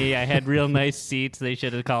to me. I had real nice seats. They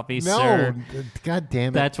should have called me No, sir. God damn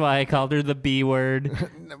it. That's why I called her the B word.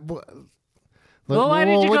 Well, why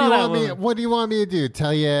did you what call do that want me? woman? What do you want me to do?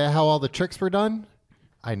 Tell you how all the tricks were done?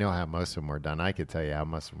 I know how most of them were done. I could tell you how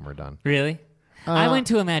most of them were done. Really? I went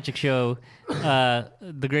to a magic show.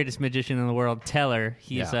 The greatest magician in the world, Teller.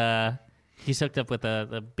 He's hooked up with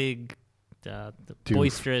a big,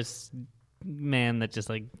 boisterous man that just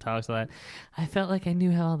like talks a lot. I felt like I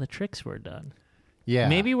knew how all the tricks were done. Yeah.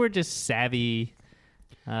 Maybe we're just savvy.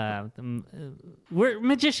 We're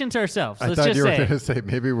magicians ourselves. I Let's thought just you were say, going to say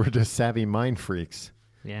maybe we're just savvy mind freaks.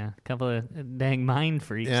 yeah, a couple of dang mind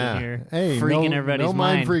freaks Yeah. in here, Hey, freaking no, everybody's no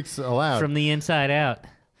mind freaks allowed. from the inside out.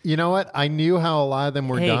 You know what? I knew how a lot of them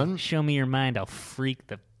were Hey, done. show me your mind. I'll freak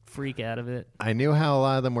the freak out of it. I knew how a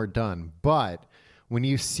lot of them were done. But when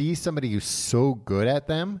you see somebody who's so good at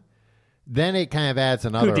them, then it kind of adds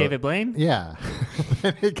another. Who, David Blaine? Yeah.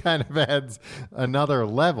 Then it kind of adds another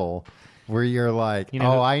level where you're like, You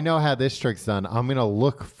know who- I know how this trick's done. I'm going to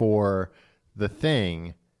look for the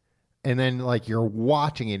thing. And then, like, you're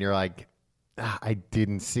watching it and you're like, I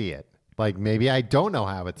didn't see it. Like, maybe I don't know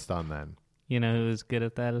how it's done then. You know who was good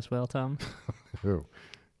at that as well, Tom? Who?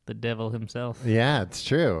 The devil himself. Yeah, it's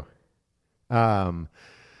true.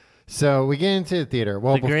 So we get into the theater.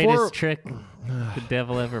 Well, The before greatest trick the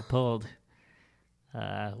devil ever pulled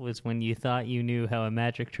was when you thought you knew how a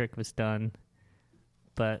magic trick was done,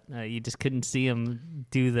 but you just couldn't see him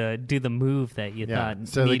do the move that you thought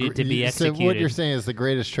needed to be executed. So what you're saying is the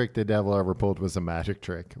greatest trick the devil ever pulled was a magic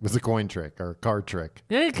trick. It was a coin trick or a card trick.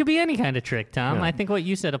 Yeah, it could be any kind of trick, Tom. Yeah. I think what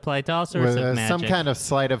you said applied to all sorts With, of magic. some kind of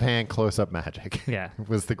sleight of hand close-up magic. Yeah.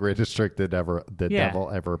 Was the greatest trick the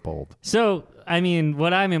devil ever pulled. So, I mean,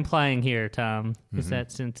 what I'm implying here, Tom, Mm-hmm. is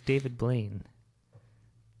that since David Blaine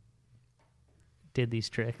did these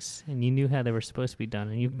tricks and you knew how they were supposed to be done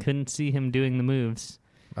and you couldn't see him doing the moves,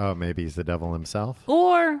 Oh, maybe he's the devil himself?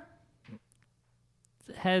 or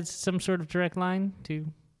has some sort of direct line to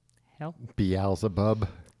hell. Beelzebub.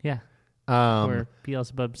 Yeah. Um, Or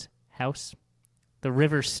Beelzebub's house. The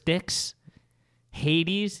river Styx.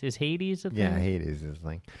 Hades. Is Hades a thing? yeah, Hades is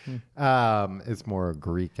like. It's more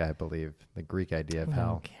Greek, I believe. The Greek idea of I hell.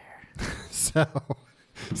 don't care. So,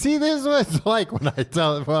 see, this is what it's like when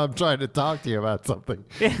I'm trying to talk to you about something.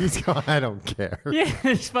 He's going, I don't care. Yeah,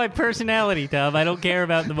 it's my personality, Tom. I don't care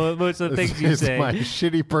about most of the things you It's say. my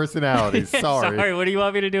shitty personality. Sorry. What do you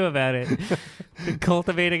want me to do about it? Been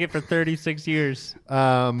cultivating it for 36 years.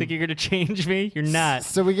 Think you're going to change me? You're not.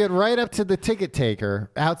 So we get right up to the ticket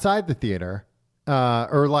taker outside the theater,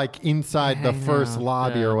 or like inside the first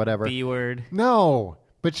lobby or whatever. B word. No,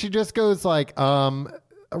 but she just goes like,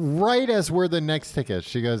 right as we're the next ticket,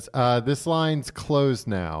 she goes, this line's closed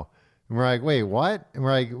now. And we're like, wait, what? And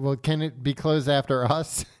we're like, well, can it be closed after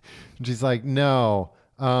us? And she's like, no.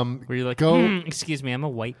 Were you like, go. excuse me, I'm a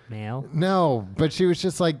white male. No, but she was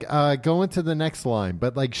just like, go into the next line.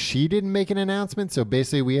 But like, she didn't make an announcement. So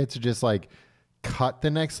basically we had to just like cut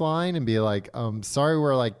the next line and be like, sorry,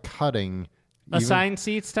 we're like cutting. Assigned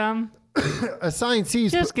seats, Tom? Assigned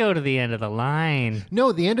seats. Just go to the end of the line.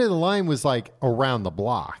 No, the end of the line was like around the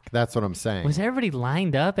block. That's what I'm saying. Was everybody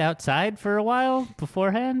lined up outside for a while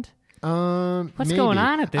beforehand? What's Maybe. going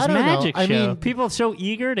on at this I don't know. magic show? I mean, People so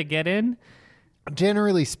eager to get in.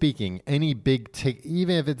 generally speaking, any big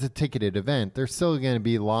even if it's a ticketed event, there's still going to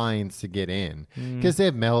be lines to get in because they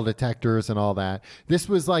have metal detectors and all that. This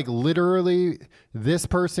was like literally, this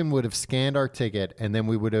person would have scanned our ticket, and then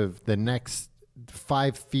we would have the next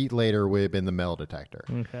 5 feet later would have been the metal detector.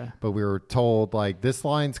 Okay. But we were told like this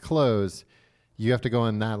line's closed. You have to go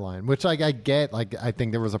in that line, which like I get. Like I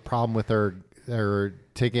think there was a problem with her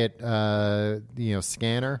ticket,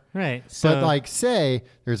 scanner. Right. So, But like, say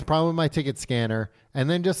there's a problem with my ticket scanner, and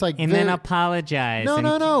then just like, and then apologize. and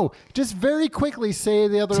no, just very quickly say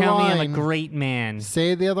the other Tell line. me I'm a great man.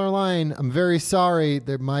 Say the other line. I'm very sorry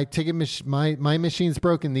that my ticket, my machine's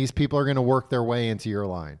broken. These people are going to work their way into your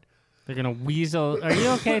line. They're gonna weasel. Are you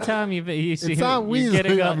okay, Tom? You see, It's not you're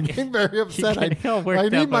weaseling. I'm getting very upset. getting all I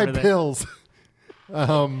worked need up my over that. pills.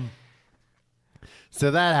 So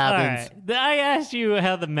that All happens. right. I asked you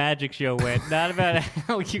how the magic show went, not about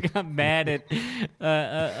how you got mad at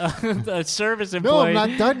a service employee I'm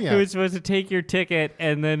not done yet. who was supposed to take your ticket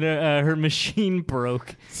and then her machine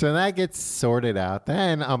broke. So that gets sorted out.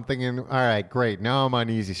 Then I'm thinking, all right, great. Now I'm on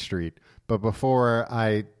Easy Street. But before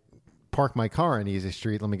I park my car on Easy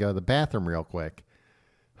Street, let me go to the bathroom real quick.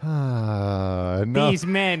 No, These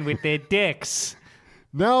men with their dicks.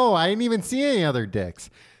 no, I didn't even see any other dicks.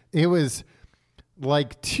 It was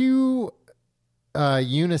like two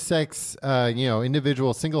unisex,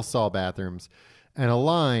 individual single stall bathrooms and a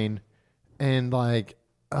line. And like,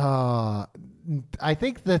 I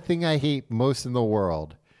think the thing I hate most in the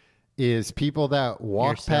world is people that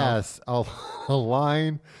walk past a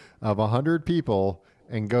line of 100 people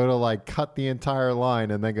and go to like cut the entire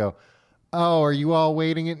line and then go, "Oh, are you all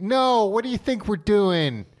waiting? No, what do you think we're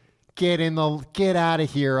doing? Get out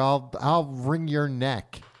of here. I'll wring your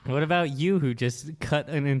neck." What about you who just cut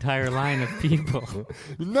an entire line of people?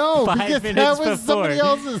 No, 5 because minutes that was before. somebody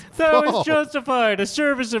else's That fault. was justified. A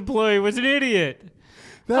service employee was an idiot.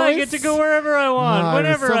 That I was- get to go wherever I want, No, it was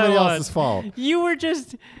whenever I somebody want. else's fault. You were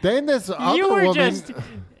just Then this other you were woman, just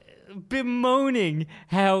bemoaning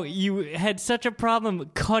how you had such a problem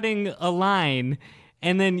cutting a line,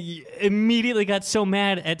 and then you immediately got so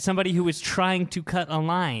mad at somebody who was trying to cut a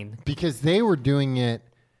line. because they were doing it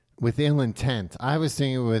with ill intent. I was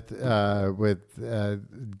doing it with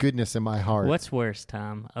goodness in my heart. What's worse,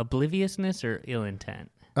 Tom? Obliviousness or ill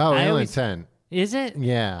intent? Oh, I ill always- intent. Is it?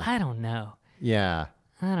 Yeah. I don't know. Yeah.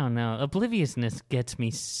 I don't know. Obliviousness gets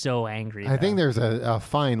me so angry. I think there's a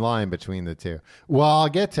fine line between the two. Well, I'll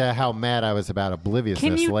get to how mad I was about obliviousness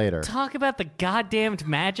Can you later. talk about the goddamned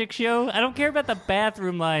magic show? I don't care about the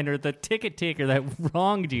bathroom line or the ticket taker that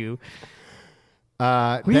wronged you. We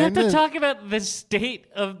have then to the- talk about the state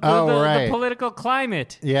of the, Oh, the right. political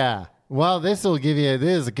climate. Yeah. Well, this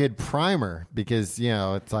is a good primer because,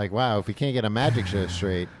 it's like, wow, if we can't get a magic show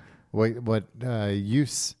straight, what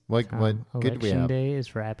use? What good do we Election have? day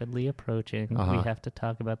is rapidly approaching. Uh-huh. We have to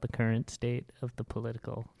talk about the current state of the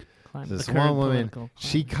political climate. This the one current woman, political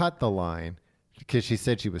she cut the line because she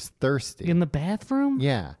said she was thirsty. in the bathroom.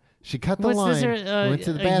 Yeah. She cut the What's line, this? went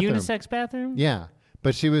to the A bathroom. unisex bathroom? Yeah.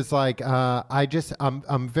 But she was like,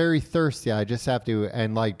 I'm very thirsty. I just have to,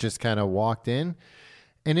 and like just kind of walked in.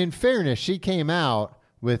 And in fairness, she came out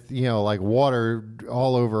with, like water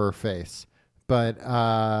all over her face. But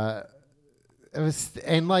it was,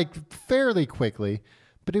 and like fairly quickly,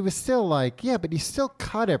 but it was still like, yeah, but you still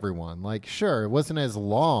cut everyone. Like, sure, it wasn't as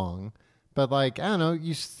long, but like, I don't know,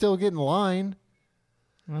 you still get in line.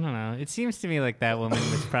 I don't know. It seems to me like that woman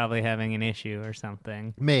was probably having an issue or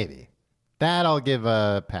something. Maybe. That I'll give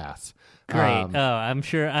a pass. Great. I'm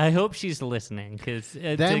sure. I hope she's listening because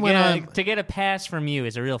to get a pass from you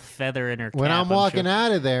is a real feather in her cap. When I'm sure. walking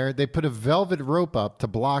out of there, they put a velvet rope up to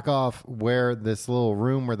block off where this little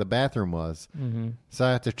room where the bathroom was. Mm-hmm. So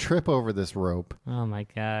I have to trip over this rope. Oh my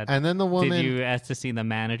god! And then the woman, Did you ask to see the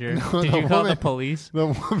manager? No, Did the you call the woman- police? the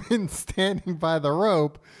woman standing by the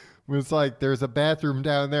rope was like, "There's a bathroom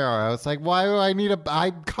down there." I was like, "Why do I need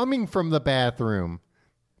I'm coming from the bathroom.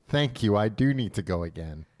 Thank you. I do need to go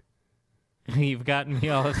again. You've gotten me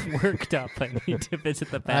all worked up. I need to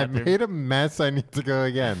visit the I bathroom. made a mess. I need to go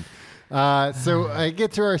again." So I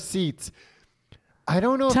get to our seats. I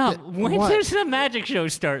don't know Tom, when what? does the magic show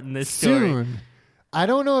start in this story? Soon. I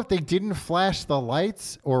don't know if they didn't flash the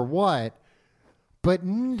lights or what, but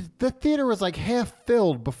the theater was like half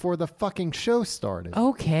filled before the fucking show started.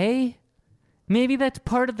 Okay, maybe that's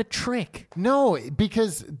part of the trick. No,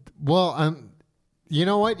 because, you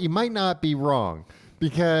know what? You might not be wrong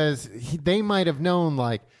because they might have known,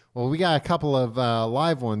 like, well, we got a couple of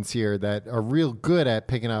live ones here that are real good at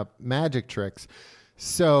picking up magic tricks.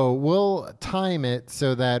 So we'll time it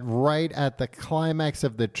so that right at the climax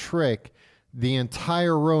of the trick, the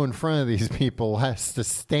entire row in front of these people has to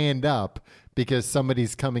stand up because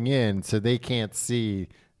somebody's coming in so they can't see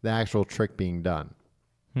the actual trick being done.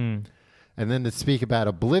 And then to speak about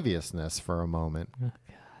obliviousness for a moment.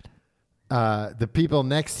 The people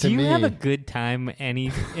next to Do me. you have a good time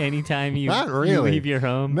anytime you, Not you really. leave your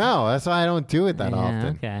home? No, that's why I don't do it that Yeah,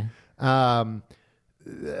 often. okay.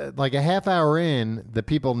 Like a half hour in, the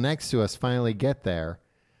people next to us finally get there.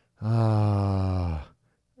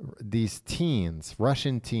 These teens,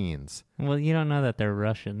 Russian teens, Well, you don't know that they're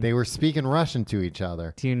Russian. they were speaking Russian to each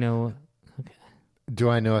other. Do you know? Do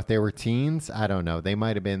I know if they were teens? I don't know. They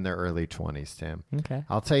might have been in their early 20s, Tim. Okay.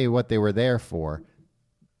 I'll tell you what they were there for.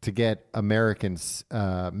 To get Americans'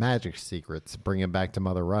 magic secrets, bring them back to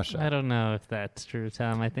Mother Russia. I don't know if that's true,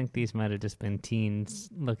 Tom. I think these might have just been teens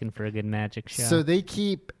looking for a good magic show. So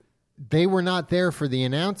they were not there for the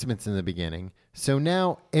announcements in the beginning. So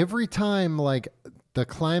now every time like the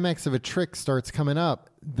climax of a trick starts coming up,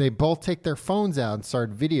 they both take their phones out and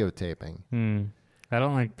start videotaping. I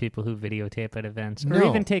don't like people who videotape at events or No.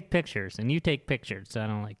 even take pictures. And you take pictures, so I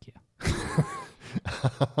don't like you.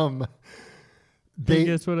 They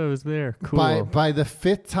guess what? I was there. Cool. by the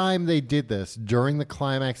fifth time they did this during the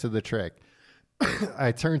climax of the trick,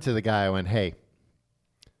 I turned to the guy. I went, "Hey,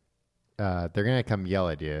 they're going to come yell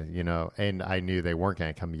at you, you know, and I knew they weren't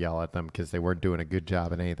going to come yell at them because they weren't doing a good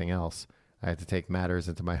job at anything else. I had to take matters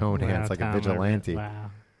into my own hands like Tom, a vigilante.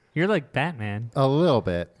 Wow. You're like Batman. A little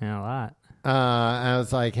bit. Yeah, a lot. I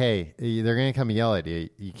was like, hey, they're going to come yell at you.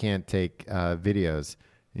 You can't take videos.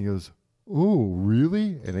 And he goes, oh,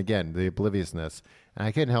 really? And again, the obliviousness. And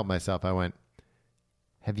I couldn't help myself. I went,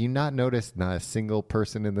 have you not noticed not a single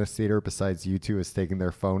person in this theater besides you two has taken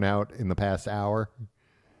their phone out in the past hour?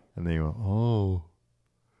 And they go, oh.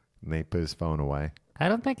 And they put his phone away. I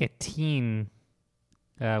don't think a teen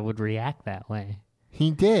would react that way.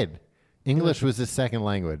 He did. English was his second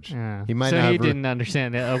language. Yeah. He might so not he have didn't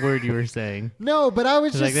understand a word you were saying. No, but I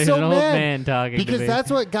was It's just like, there's so an old mad man talking to because me.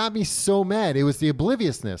 that's what got me so mad. It was the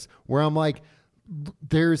obliviousness where I'm like,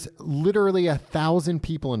 there's literally 1,000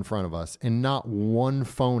 people in front of us and not one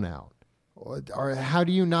phone out. Or how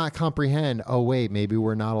do you not comprehend? Oh wait, maybe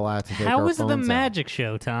we're not allowed to take How our was the phones out. magic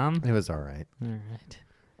show, Tom? It was all right. All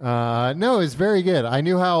right. No, it was very good. I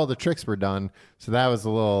knew how all the tricks were done, so that was a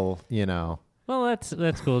little, you know. Well,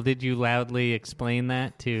 that's cool. Did you loudly explain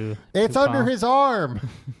that to? It's to under Paul? his arm.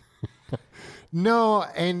 No,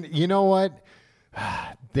 and you know what?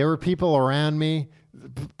 There were people around me.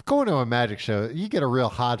 Going to a magic show, you get a real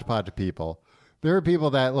hodgepodge of people. There are people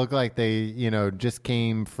that look like they, you know, just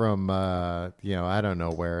came from, you know, I don't know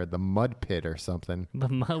where, the mud pit or something. The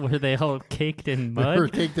mud, were they all caked in They were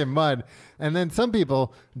mud? caked in mud. And then some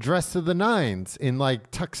people dressed to the nines in like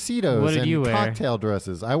tuxedos What did and you wear? cocktail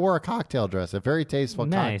dresses. I wore a cocktail dress, a very tasteful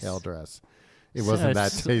Nice. cocktail dress. It wasn't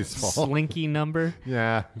that tasteful. Slinky number.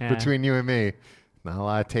 Yeah, Yeah. between you and me, not a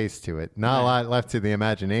lot of taste to it. Not a lot left to the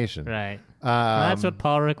imagination. Right. That's what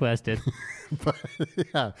Paul requested. But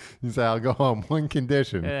yeah, he said, I'll go home. One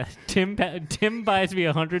condition. Tim buys me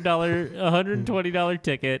 $120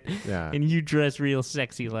 ticket, Yeah. and you dress real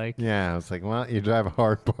sexy like. Yeah, I was like, well, you drive a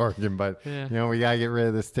hard bargain, but Yeah. you know, we gotta get rid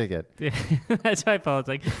of this ticket. That's why Paul's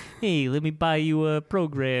like, hey, let me buy you a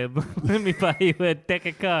program. Let me buy you a deck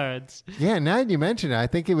of cards. Yeah, now that you mention it, I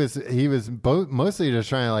think he was mostly just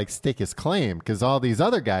trying to like stake his claim because all these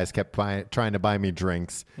other guys kept trying to buy me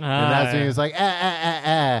drinks, and that's when he was like,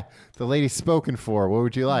 the lady's spoken for. What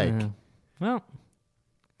would you like? Well,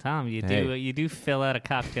 Tom, you do fill out a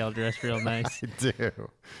cocktail dress real nice. I do.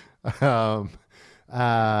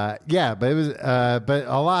 Yeah, but it was, but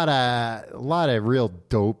a lot of real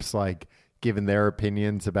dopes like giving their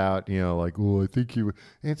opinions about, you know, like, oh, I think you.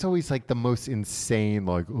 And it's always like the most insane,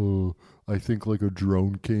 like, oh, I think like a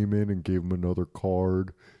drone came in and gave him another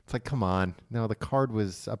card. It's like, come on, no, the card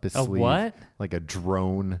was up his A sleeve. what? Like a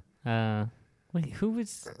drone. Wait, who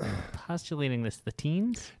was postulating this? The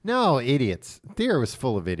teens? No, idiots. Theater was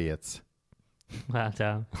full of idiots. Wow,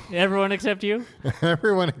 Tom. Everyone except you?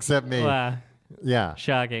 Everyone except me. Wow. Yeah.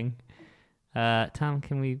 Shocking. Tom,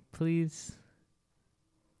 can we please?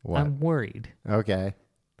 What? I'm worried. Okay.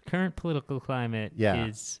 The current political climate Yeah.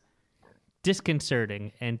 is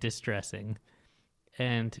disconcerting and distressing.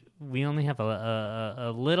 And we only have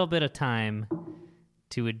a little bit of time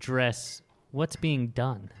to address what's being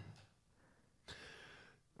done.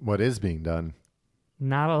 What is being done?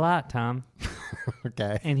 Not a lot, Tom.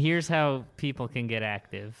 Okay. And here's how people can get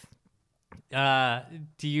active.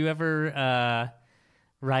 Do you ever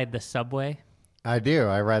ride the subway? I do.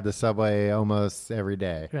 I ride the subway almost every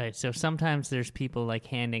day. Right. So sometimes there's people like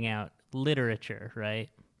handing out literature, right?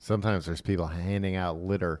 Sometimes there's people handing out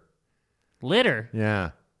litter. Litter? Yeah.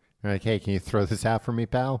 They're like, hey, can you throw this out for me,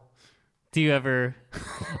 pal? Do you ever?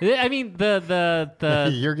 I mean, the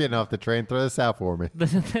You're getting off the train. Throw this out for me.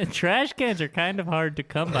 the trash cans are kind of hard to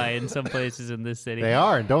come by in some places in this city. They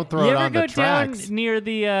are. And don't throw You it ever on go the tracks. down near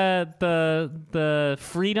the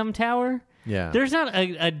Freedom Tower? Yeah. There's not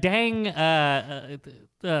a dang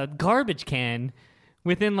garbage can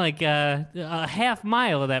within like a half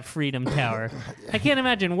mile of that Freedom Tower. I can't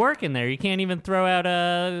imagine working there. You can't even throw out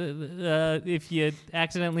if you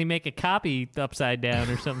accidentally make a copy upside down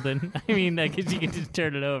or something. I mean, I guess you can just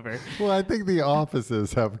turn it over. Well, I think the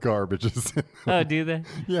offices have garbages in them. Oh, do they?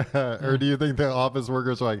 Yeah. Or do you think the office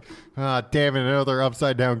workers are like, ah, damn it, another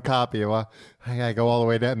upside down copy. Well, I got to go all the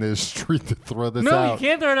way down to the street to throw this No, out. you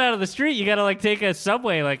can't throw it out of the street. You got to like take a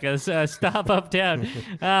subway, like a stop uptown.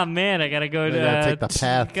 Oh man, I got to go to gotta take the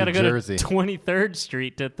path gotta to go Jersey. to 23rd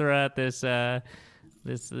Street to throw out this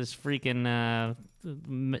this freaking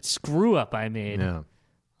screw up I made. Yeah.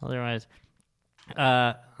 Otherwise,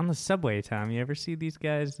 on the subway, Tom, you ever see these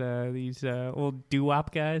guys? These old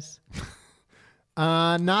doo-wop guys.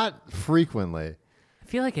 Not frequently. I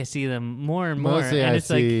feel like I see them more and more, Mostly and I it's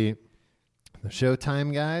like, see the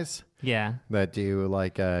Showtime guys yeah. that do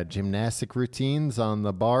like gymnastic routines on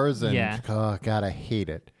the bars. And Yeah. oh, God, I hate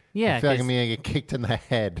it. Yeah, I feel like 'cause I'm gonna get kicked in the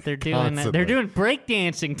head. they're doing that. constantly. They're doing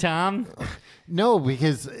breakdancing, Tom. No,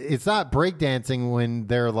 because it's not breakdancing when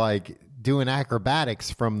they're like doing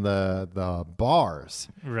acrobatics from the bars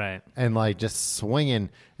Right. and like just swinging.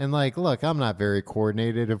 And like, look, I'm not very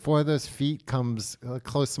coordinated. If one of those feet comes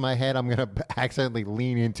close to my head, I'm gonna accidentally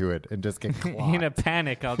lean into it and just get clocked. In a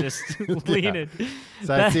panic, I'll just lean it.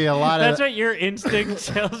 So I see a lot of That's what your instinct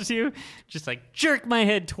tells you. Just like jerk my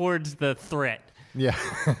head towards the threat. Yeah.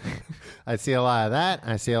 I see a lot of that.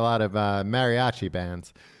 I see a lot of mariachi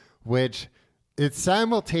bands, which it's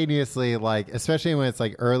simultaneously like, especially when it's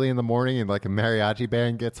like early in the morning and like a mariachi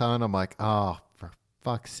band gets on, I'm like, oh, for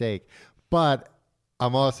fuck's sake. But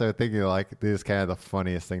I'm also thinking like this is kind of the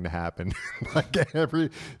funniest thing to happen. Like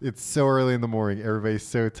it's so early in the morning, everybody's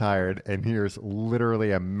so tired, and here's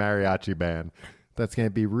literally a mariachi band that's going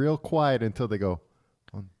to be real quiet until they go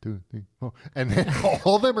 1, 2, 3, 4, and then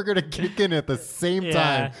all of them are going to kick in at the same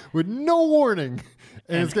time with no warning,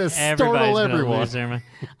 and it's going to startle everybody's everyone. gonna lose their mind.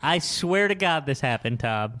 I swear to God, this happened,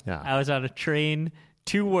 Tom. Yeah. I was on a train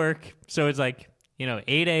to work, so it's like 8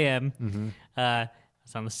 a.m. Mm-hmm. I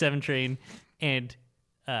was on the 7 train, and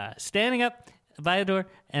standing up by the door,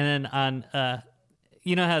 and then on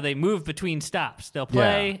you know how they move between stops? They'll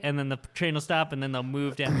play, Yeah. and then the train will stop, and then they'll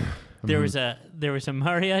move down. There was a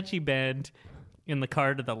mariachi band in the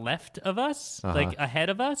car to the left of us, like ahead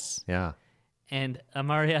of us, Yeah. and a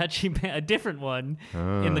mariachi band, a different one,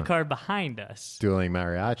 in the car behind us. Dueling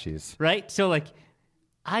mariachis. Right? So like,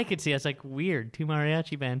 I could see. I was like, weird, 2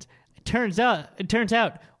 mariachi bands. It turns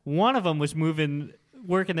out one of them was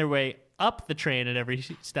working their way up the train at every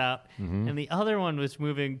stop, and the other one was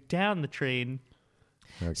moving down the train.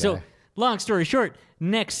 Okay. So, long story short,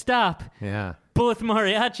 next stop, yeah. both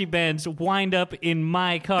mariachi bands wind up in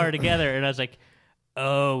my car together, and I was like,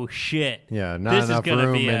 oh shit. Yeah, not this is enough gonna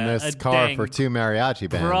room be in a this car dang for 2 mariachi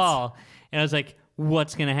bands. brawl. And I was like,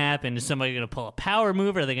 what's gonna happen? Is somebody gonna pull a power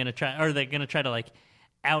move? Are they gonna try to like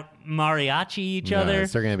out mariachi each other?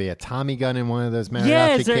 Is there going to be a Tommy gun in one of those mariachi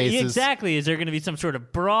Yeah, is there, cases? exactly. Is there going to be some sort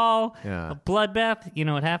of brawl, Yeah. a bloodbath? You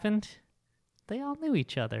know what happened? They all knew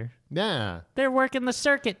each other. Yeah. They're working the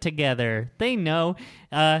circuit together. They know.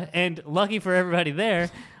 And lucky for everybody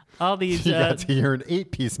there, all these... You got to hear an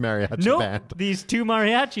 8-piece mariachi nope, band. these 2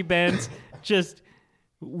 mariachi bands just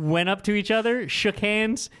went up to each other, shook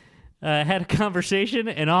hands, had a conversation,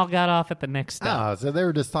 and all got off at the next stop. Oh, so they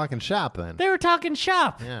were just talking shop then. They were talking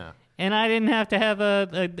shop. Yeah. And I didn't have to have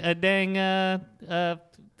a dang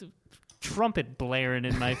trumpet blaring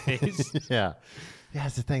in my face. Yeah. Yeah,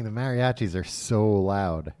 that's the thing. The mariachis are so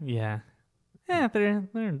loud. Yeah. Yeah,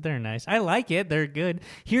 they're nice. I like it. They're good.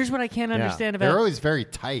 Here's what I can't understand They're about... always very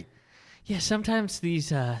tight. Yeah, sometimes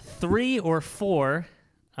these 3 or 4...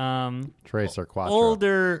 Tres or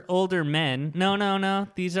Quattro. older men. No.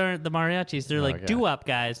 These aren't the mariachis. They're like Okay. doo-wop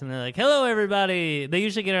guys, and they're like, "Hello, everybody." They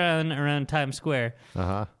usually get around Times Square,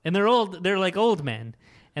 and they're old. They're like old men,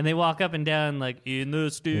 and they walk up and down like in the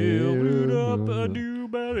still up a new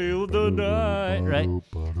battle of the night, right?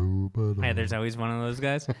 Yeah, there's always one of those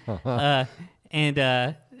guys, and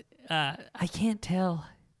I can't tell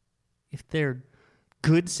if they're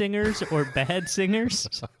good singers or bad singers.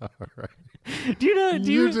 Right. Do you know?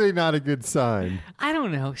 Usually not a good sign. I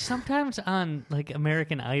don't know. Sometimes on like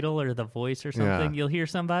American Idol or The Voice or something, you'll hear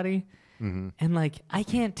somebody, and like I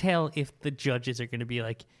can't tell if the judges are going to be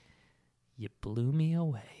like, "You blew me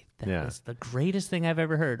away. That was the greatest thing I've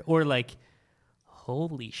ever heard," or like,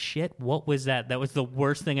 "Holy shit, what was that? That was the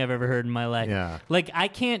worst thing I've ever heard in my life." Yeah. Like I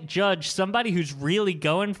can't judge somebody who's really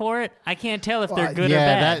going for it. I can't tell if they're good or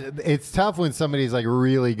bad. It's tough when somebody's like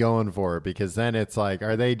really going for it, because then it's like,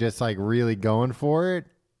 are they just like really going for it,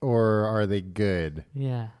 or are they good?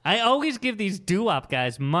 Yeah. I always give these doo-wop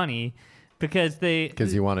guys money because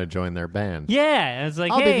Because you want to join their band. Yeah, it's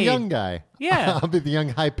like, I'll hey, be the young guy. Yeah. I'll be the young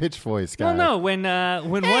high pitched voice guy. Well, no, when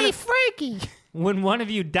Hey, Frankie! when one of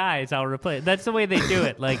you dies, I'll replace. That's the way they do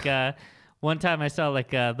it. Like one time I saw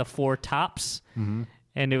like the Four Tops,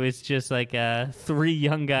 and it was just like 3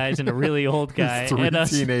 young guys and a really old guy, 3 and us,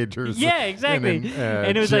 teenagers. Yeah, exactly.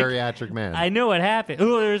 And it was like geriatric man. I know what happened.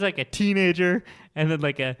 Oh, there was like a teenager, and then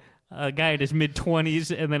like a guy in his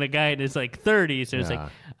mid-20s, and then a guy in his like 30s. It was like,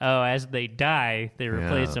 oh, as they die, they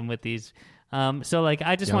replace them with these. So like,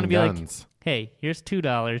 I just want to be guns. like, hey, here's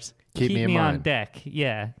 $2. Keep me in on mind. deck.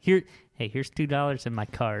 Yeah. Here. Hey, here's $2 in my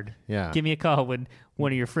card. Yeah. Give me a call when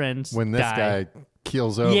one of your friends When this die. guy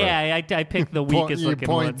keels over. Yeah, I picked the weakest you looking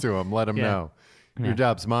point one. to him. Let him Yeah. know. Your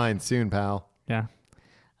job's mine soon, pal. Yeah.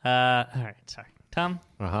 All right. Sorry, Tom.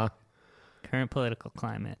 Uh-huh. Current political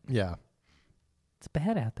climate. Yeah. It's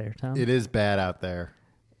bad out there, Tom. It is bad out there.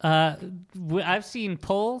 I've seen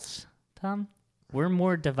polls, Tom. We're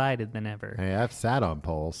more divided than ever. Hey, I've sat on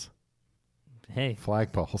poles, Hey,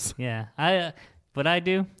 flag poles. yeah. What I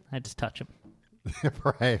do, I just touch them.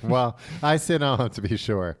 Right. Well, I sit on them to be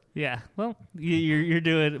sure. Yeah. Well, you're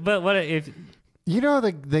doing. But what if? You know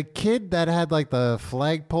the kid that had like the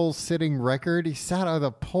flagpole sitting record? He sat on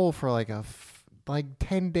the pole for like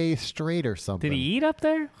 10 days straight or something. Did he eat up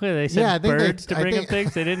there? Where they sent Yeah, I think birds they- to I bring him think-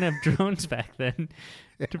 things. They didn't have drones back then.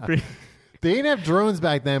 To bring. They didn't have drones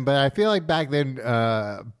back then, but I feel like back then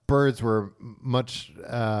birds were much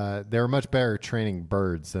they were much better at training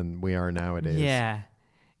birds than we are nowadays. Yeah.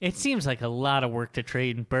 It seems like a lot of work to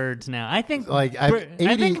train birds now. I think Like, I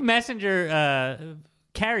 80 think messenger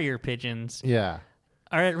carrier pigeons Yeah.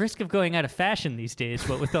 are at risk of going out of fashion these days,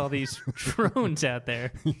 what with all these drones out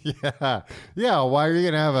there. Yeah. Yeah. Why are you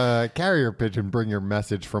going to have a carrier pigeon bring your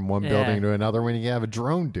message from one building to another when you can have a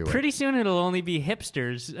drone do it? Pretty soon it'll only be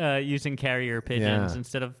hipsters using carrier pigeons Yeah.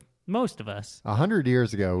 instead of most of us. 100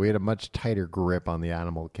 years ago, we had a much tighter grip on the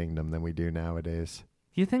animal kingdom than we do nowadays.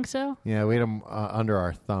 You think so? Yeah, we had them under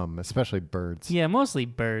our thumb, especially birds. Yeah, mostly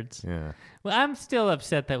birds. Yeah. Well, I'm still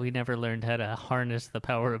upset that we never learned how to harness the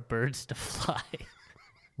power of birds to fly.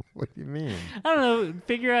 What do you mean? I don't know.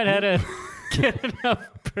 Figure out how to get enough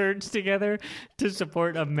birds together to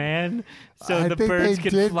support a man, so I the think birds they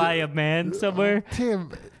can did- fly a man somewhere.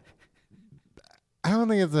 Tim, I don't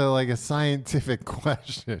think it's a scientific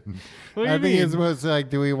question. What do I you think it's mean? most like,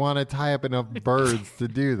 do we want to tie up enough birds to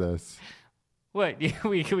do this? What?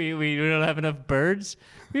 We don't have enough birds.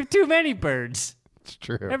 We have too many birds. It's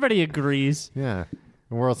true. Everybody agrees. Yeah.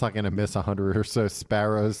 The world's not going to miss 100 or so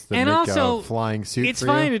sparrows to And make also, a flying suit It's for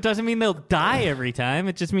fine. you. It doesn't mean they'll die every time.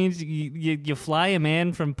 It just means you fly a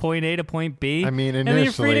man from point A to point B. I mean, and then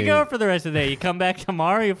you're free to initially- go for the rest of the day. You come back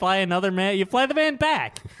tomorrow. You fly another man. You fly the man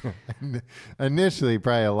back. Initially,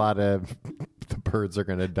 probably a lot of the birds are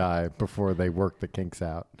going to die before they work the kinks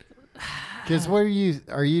out. Because what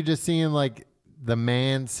are you just seeing like the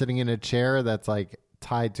man sitting in a chair that's like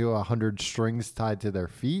tied to 100 strings tied to their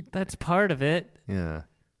feet? That's part of it. Yeah.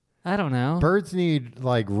 I don't know. Birds need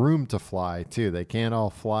like room to fly too. They can't all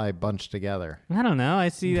fly bunched together. I don't know. I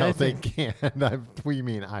see No, that. they can't. What do you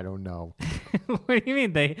mean? I don't know. What do you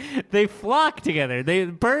mean? They flock together.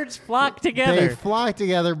 Birds flock together. They fly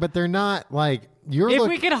together, but they're not like you're. If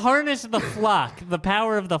we could harness the flock, the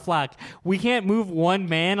power of the flock, we can't move one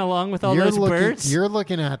man along with all those birds. You're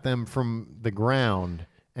looking at them from the ground,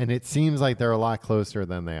 and it seems like they're a lot closer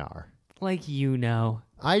than they are. Like you know.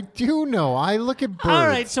 I do know. I look at birds. All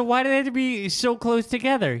right, so why do they have to be so close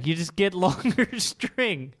together? You just get longer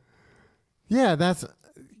string. Yeah, that's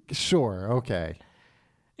sure. Okay.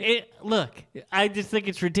 Look, I just think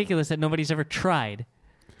it's ridiculous that nobody's ever tried.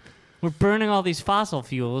 We're burning all these fossil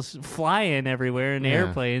fuels, flying everywhere in Yeah.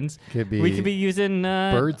 airplanes. Could We could be using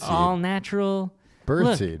birdseed. all natural Look.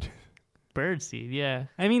 Birdseed. birdseed. Yeah,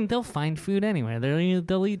 I mean they'll find food anywhere.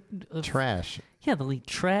 They'll eat Trash. Yeah, they'll eat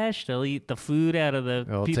trash. They'll eat the food out of the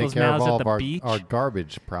It'll take people's care of mouths all at of the our, beach. our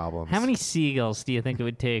garbage problems. How many seagulls do you think it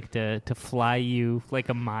would take to fly you like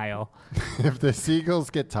a mile? If the seagulls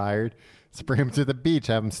get tired, let's bring them to the beach.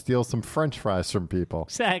 Have them steal some French fries from people.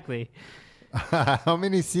 Exactly. How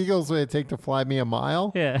many seagulls would it take to fly me a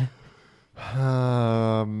mile? Yeah.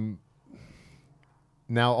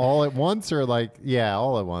 Now all at once or like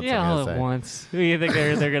all at once? Yeah, I'm all gonna at say. once. You think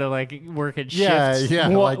they're gonna like work at Yeah, shifts? yeah,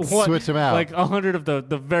 like switch 'em out. Like 100 of the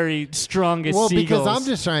very strongest Well, seagulls. because I'm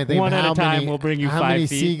just trying to think one of at how a time many will bring you how 5 many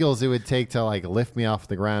feet. seagulls it would take to like lift me off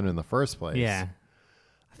the ground in the first place. Yeah,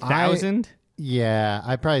 1,000. Yeah,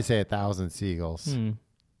 I'd probably say 1,000 seagulls.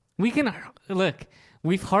 We can look.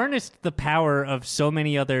 We've harnessed the power of so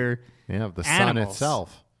many other Yeah, of the sun Animals.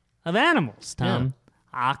 itself. of animals. Tom,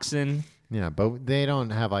 oxen. Yeah, but they don't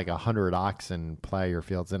have like 100 oxen plow your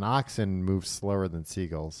fields. And oxen move slower than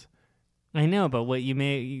seagulls. I know, but what you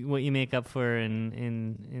make up for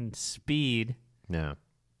in speed. Yeah.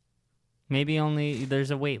 Maybe only there's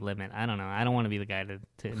a weight limit. I don't know. I don't want to be the guy to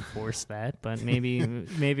enforce that, but maybe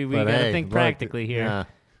we But gotta hey, think look, practically here. Yeah.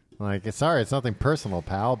 Like, sorry, it's nothing personal,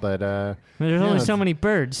 pal, but There's Yeah, only so it's- many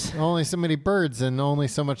birds. only so many birds and only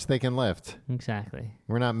so much they can lift. Exactly.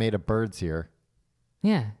 We're not made of birds here.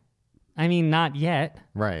 Yeah. I mean, not yet.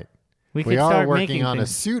 Right. We We could are start working making on a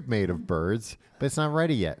things. suit made of birds, but it's not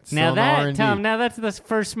ready yet. Still Now in that, R&D. Tom, now that's the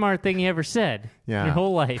first smart thing you ever said. Yeah. Your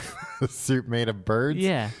whole life. A suit made of birds?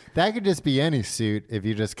 Yeah. That could just be any suit if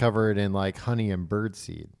you just cover it in like honey and bird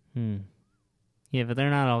seed. Yeah, but they're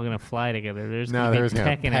not all going to fly together. They're just No, going to there's be gonna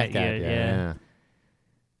pecking peck at you. Yeah. Yeah.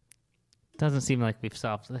 Doesn't seem like we've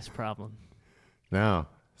solved this problem. No.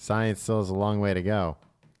 Science still has a long way to go.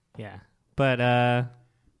 Yeah. But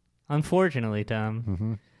Unfortunately,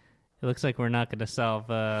 Tom, it looks like we're not going to solve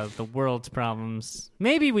the world's problems.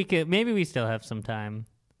 Maybe we could. Maybe we still have some time.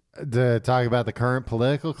 To talk about the current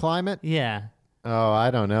political climate? Yeah, Oh, I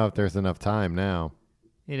don't know if there's enough time now.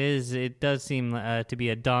 it is. It does seem to be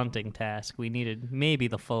a daunting task. We needed maybe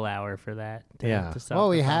the full hour for that. To solve Well,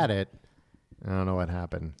 the we problem. had it. I don't know what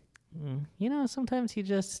happened. You know, sometimes you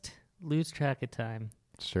just lose track of time.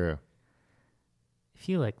 It's true. If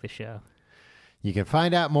you like the show, You can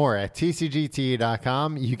find out more at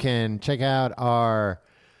tcgt.com. You can check out our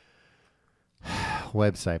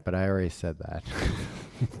website, but I already said that.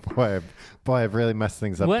 boy, I've really messed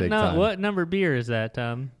things up big time. what number beer is that,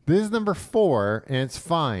 Tom? This is number 4, and it's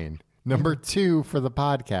fine. Number 2 for the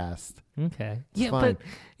podcast. Okay. Yeah, fine. but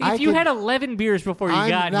I if you could- had 11 beers before you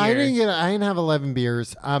got I here, didn't have 11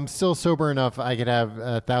 beers. I'm still sober enough. I could have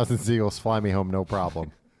 1,000 seagulls fly me home, no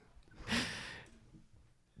problem.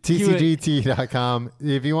 TCGT.com.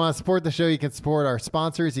 If you want to support the show, you can support our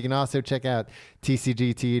sponsors. You can also check out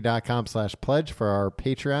TCGT.com/pledge for our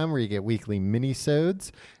Patreon, where you get weekly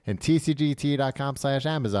mini-sodes, and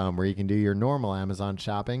TCGT.com/Amazon, where you can do your normal Amazon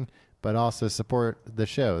shopping, but also support the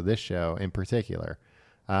show, this show in particular.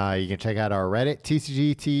 You can check out our Reddit,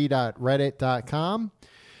 tcgt.reddit.com.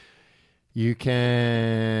 You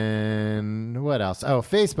can, what else? Oh,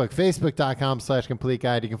 Facebook.com/complete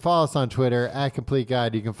guide. You can follow us on Twitter at complete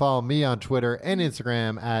guide. You can follow me on Twitter and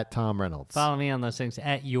Instagram at Tom Reynolds. follow me on those things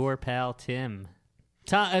at your pal Tim.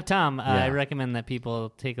 Tom, I recommend that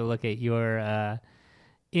people take a look at your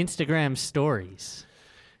Instagram stories.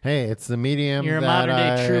 Hey, it's the medium You're a that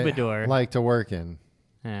modern-day I troubadour. like to work in.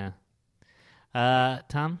 Yeah.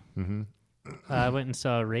 Tom, I went and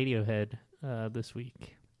saw Radiohead this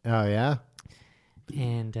week. Oh, yeah?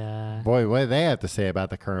 And Boy, what do they have to say about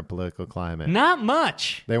the current political climate? not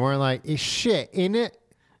much. They weren't like, it's shit, ain't it?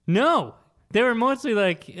 No. They were mostly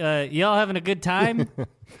like, y'all having a good time?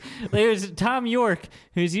 It was Tom York,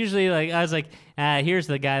 who's usually like, I was like, here's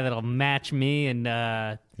the guy that'll match me and,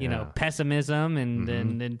 you know, pessimism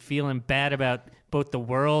and feeling bad about both the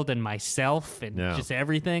world and myself and just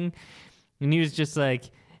everything. And he was just like,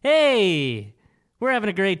 hey, we're having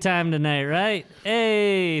a great time tonight, right?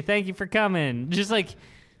 Hey, thank you for coming. Just like,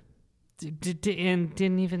 and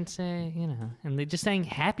didn't even say, you know, and they just sang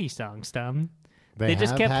happy songs, Tom. They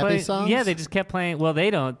just have kept happy playing. songs? Yeah, they just kept playing. Well,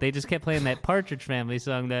 they don't. They just kept playing that Partridge Family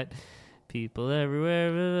song that people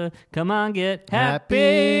everywhere, come on, get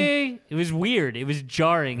happy. It was weird. It was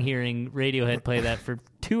jarring hearing Radiohead play that for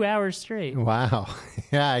 2 hours straight. Wow.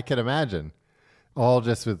 Yeah, I could imagine. All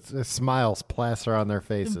just with smiles plaster on their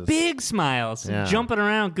faces. Big smiles, Yeah. jumping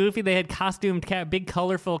around, goofy. They had costumed, big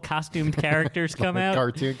colorful costumed characters come out.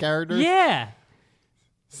 Cartoon characters? Yeah,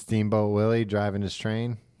 Steamboat Willie driving his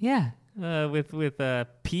train. yeah. With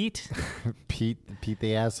Pete. Pete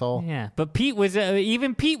the asshole. Yeah, but Pete was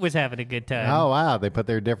even Pete was having a good time. Oh, wow. They put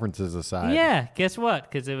their differences aside. Yeah, guess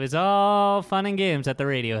what? Because it was all fun and games at the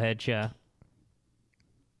Radiohead show.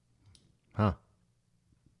 Huh.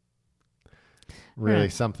 Really Yeah.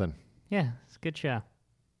 something. Yeah, it's a good show.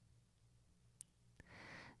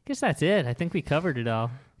 Guess that's it. I think we covered it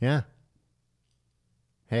all. Yeah.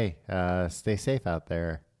 Hey, stay safe out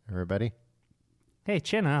there, everybody. Hey,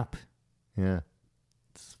 chin up. Yeah.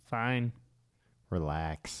 It's fine.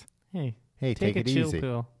 Relax. Hey, Hey, take a it chill easy.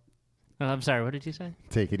 pill. Oh, I'm sorry. What did you say?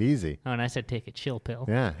 Take it easy. Oh, and I said take a chill pill.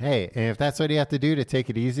 Yeah. Hey, and if that's what you have to do to take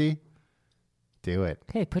it easy, do it.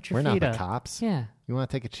 Hey, put your We're not feet the up. cops. Yeah, You want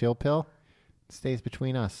to take a chill pill? It stays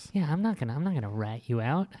between us. yeah. I'm not gonna rat you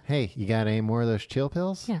out. Hey, you got any more of those chill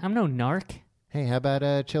pills? Yeah, I'm no narc. Hey, how about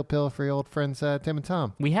a chill pill for your old friends Tim and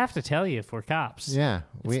Tom? We have to tell you if we're cops. Yeah.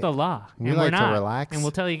 It's the law. we and like we're to not. relax. And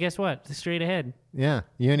we'll tell you, guess what? Straight ahead. Yeah.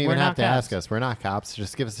 You don't even We're have not to ask cops. us. We're not cops.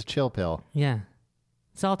 Just give us a chill pill. Yeah.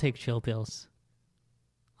 Let's all take chill pills.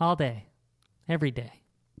 All day. Every day.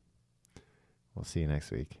 We'll see you next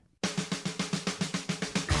week.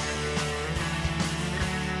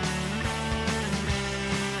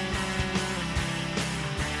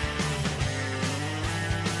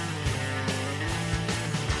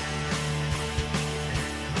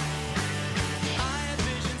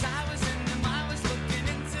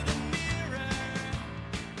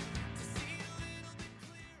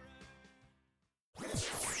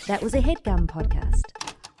 That was a HeadGum podcast.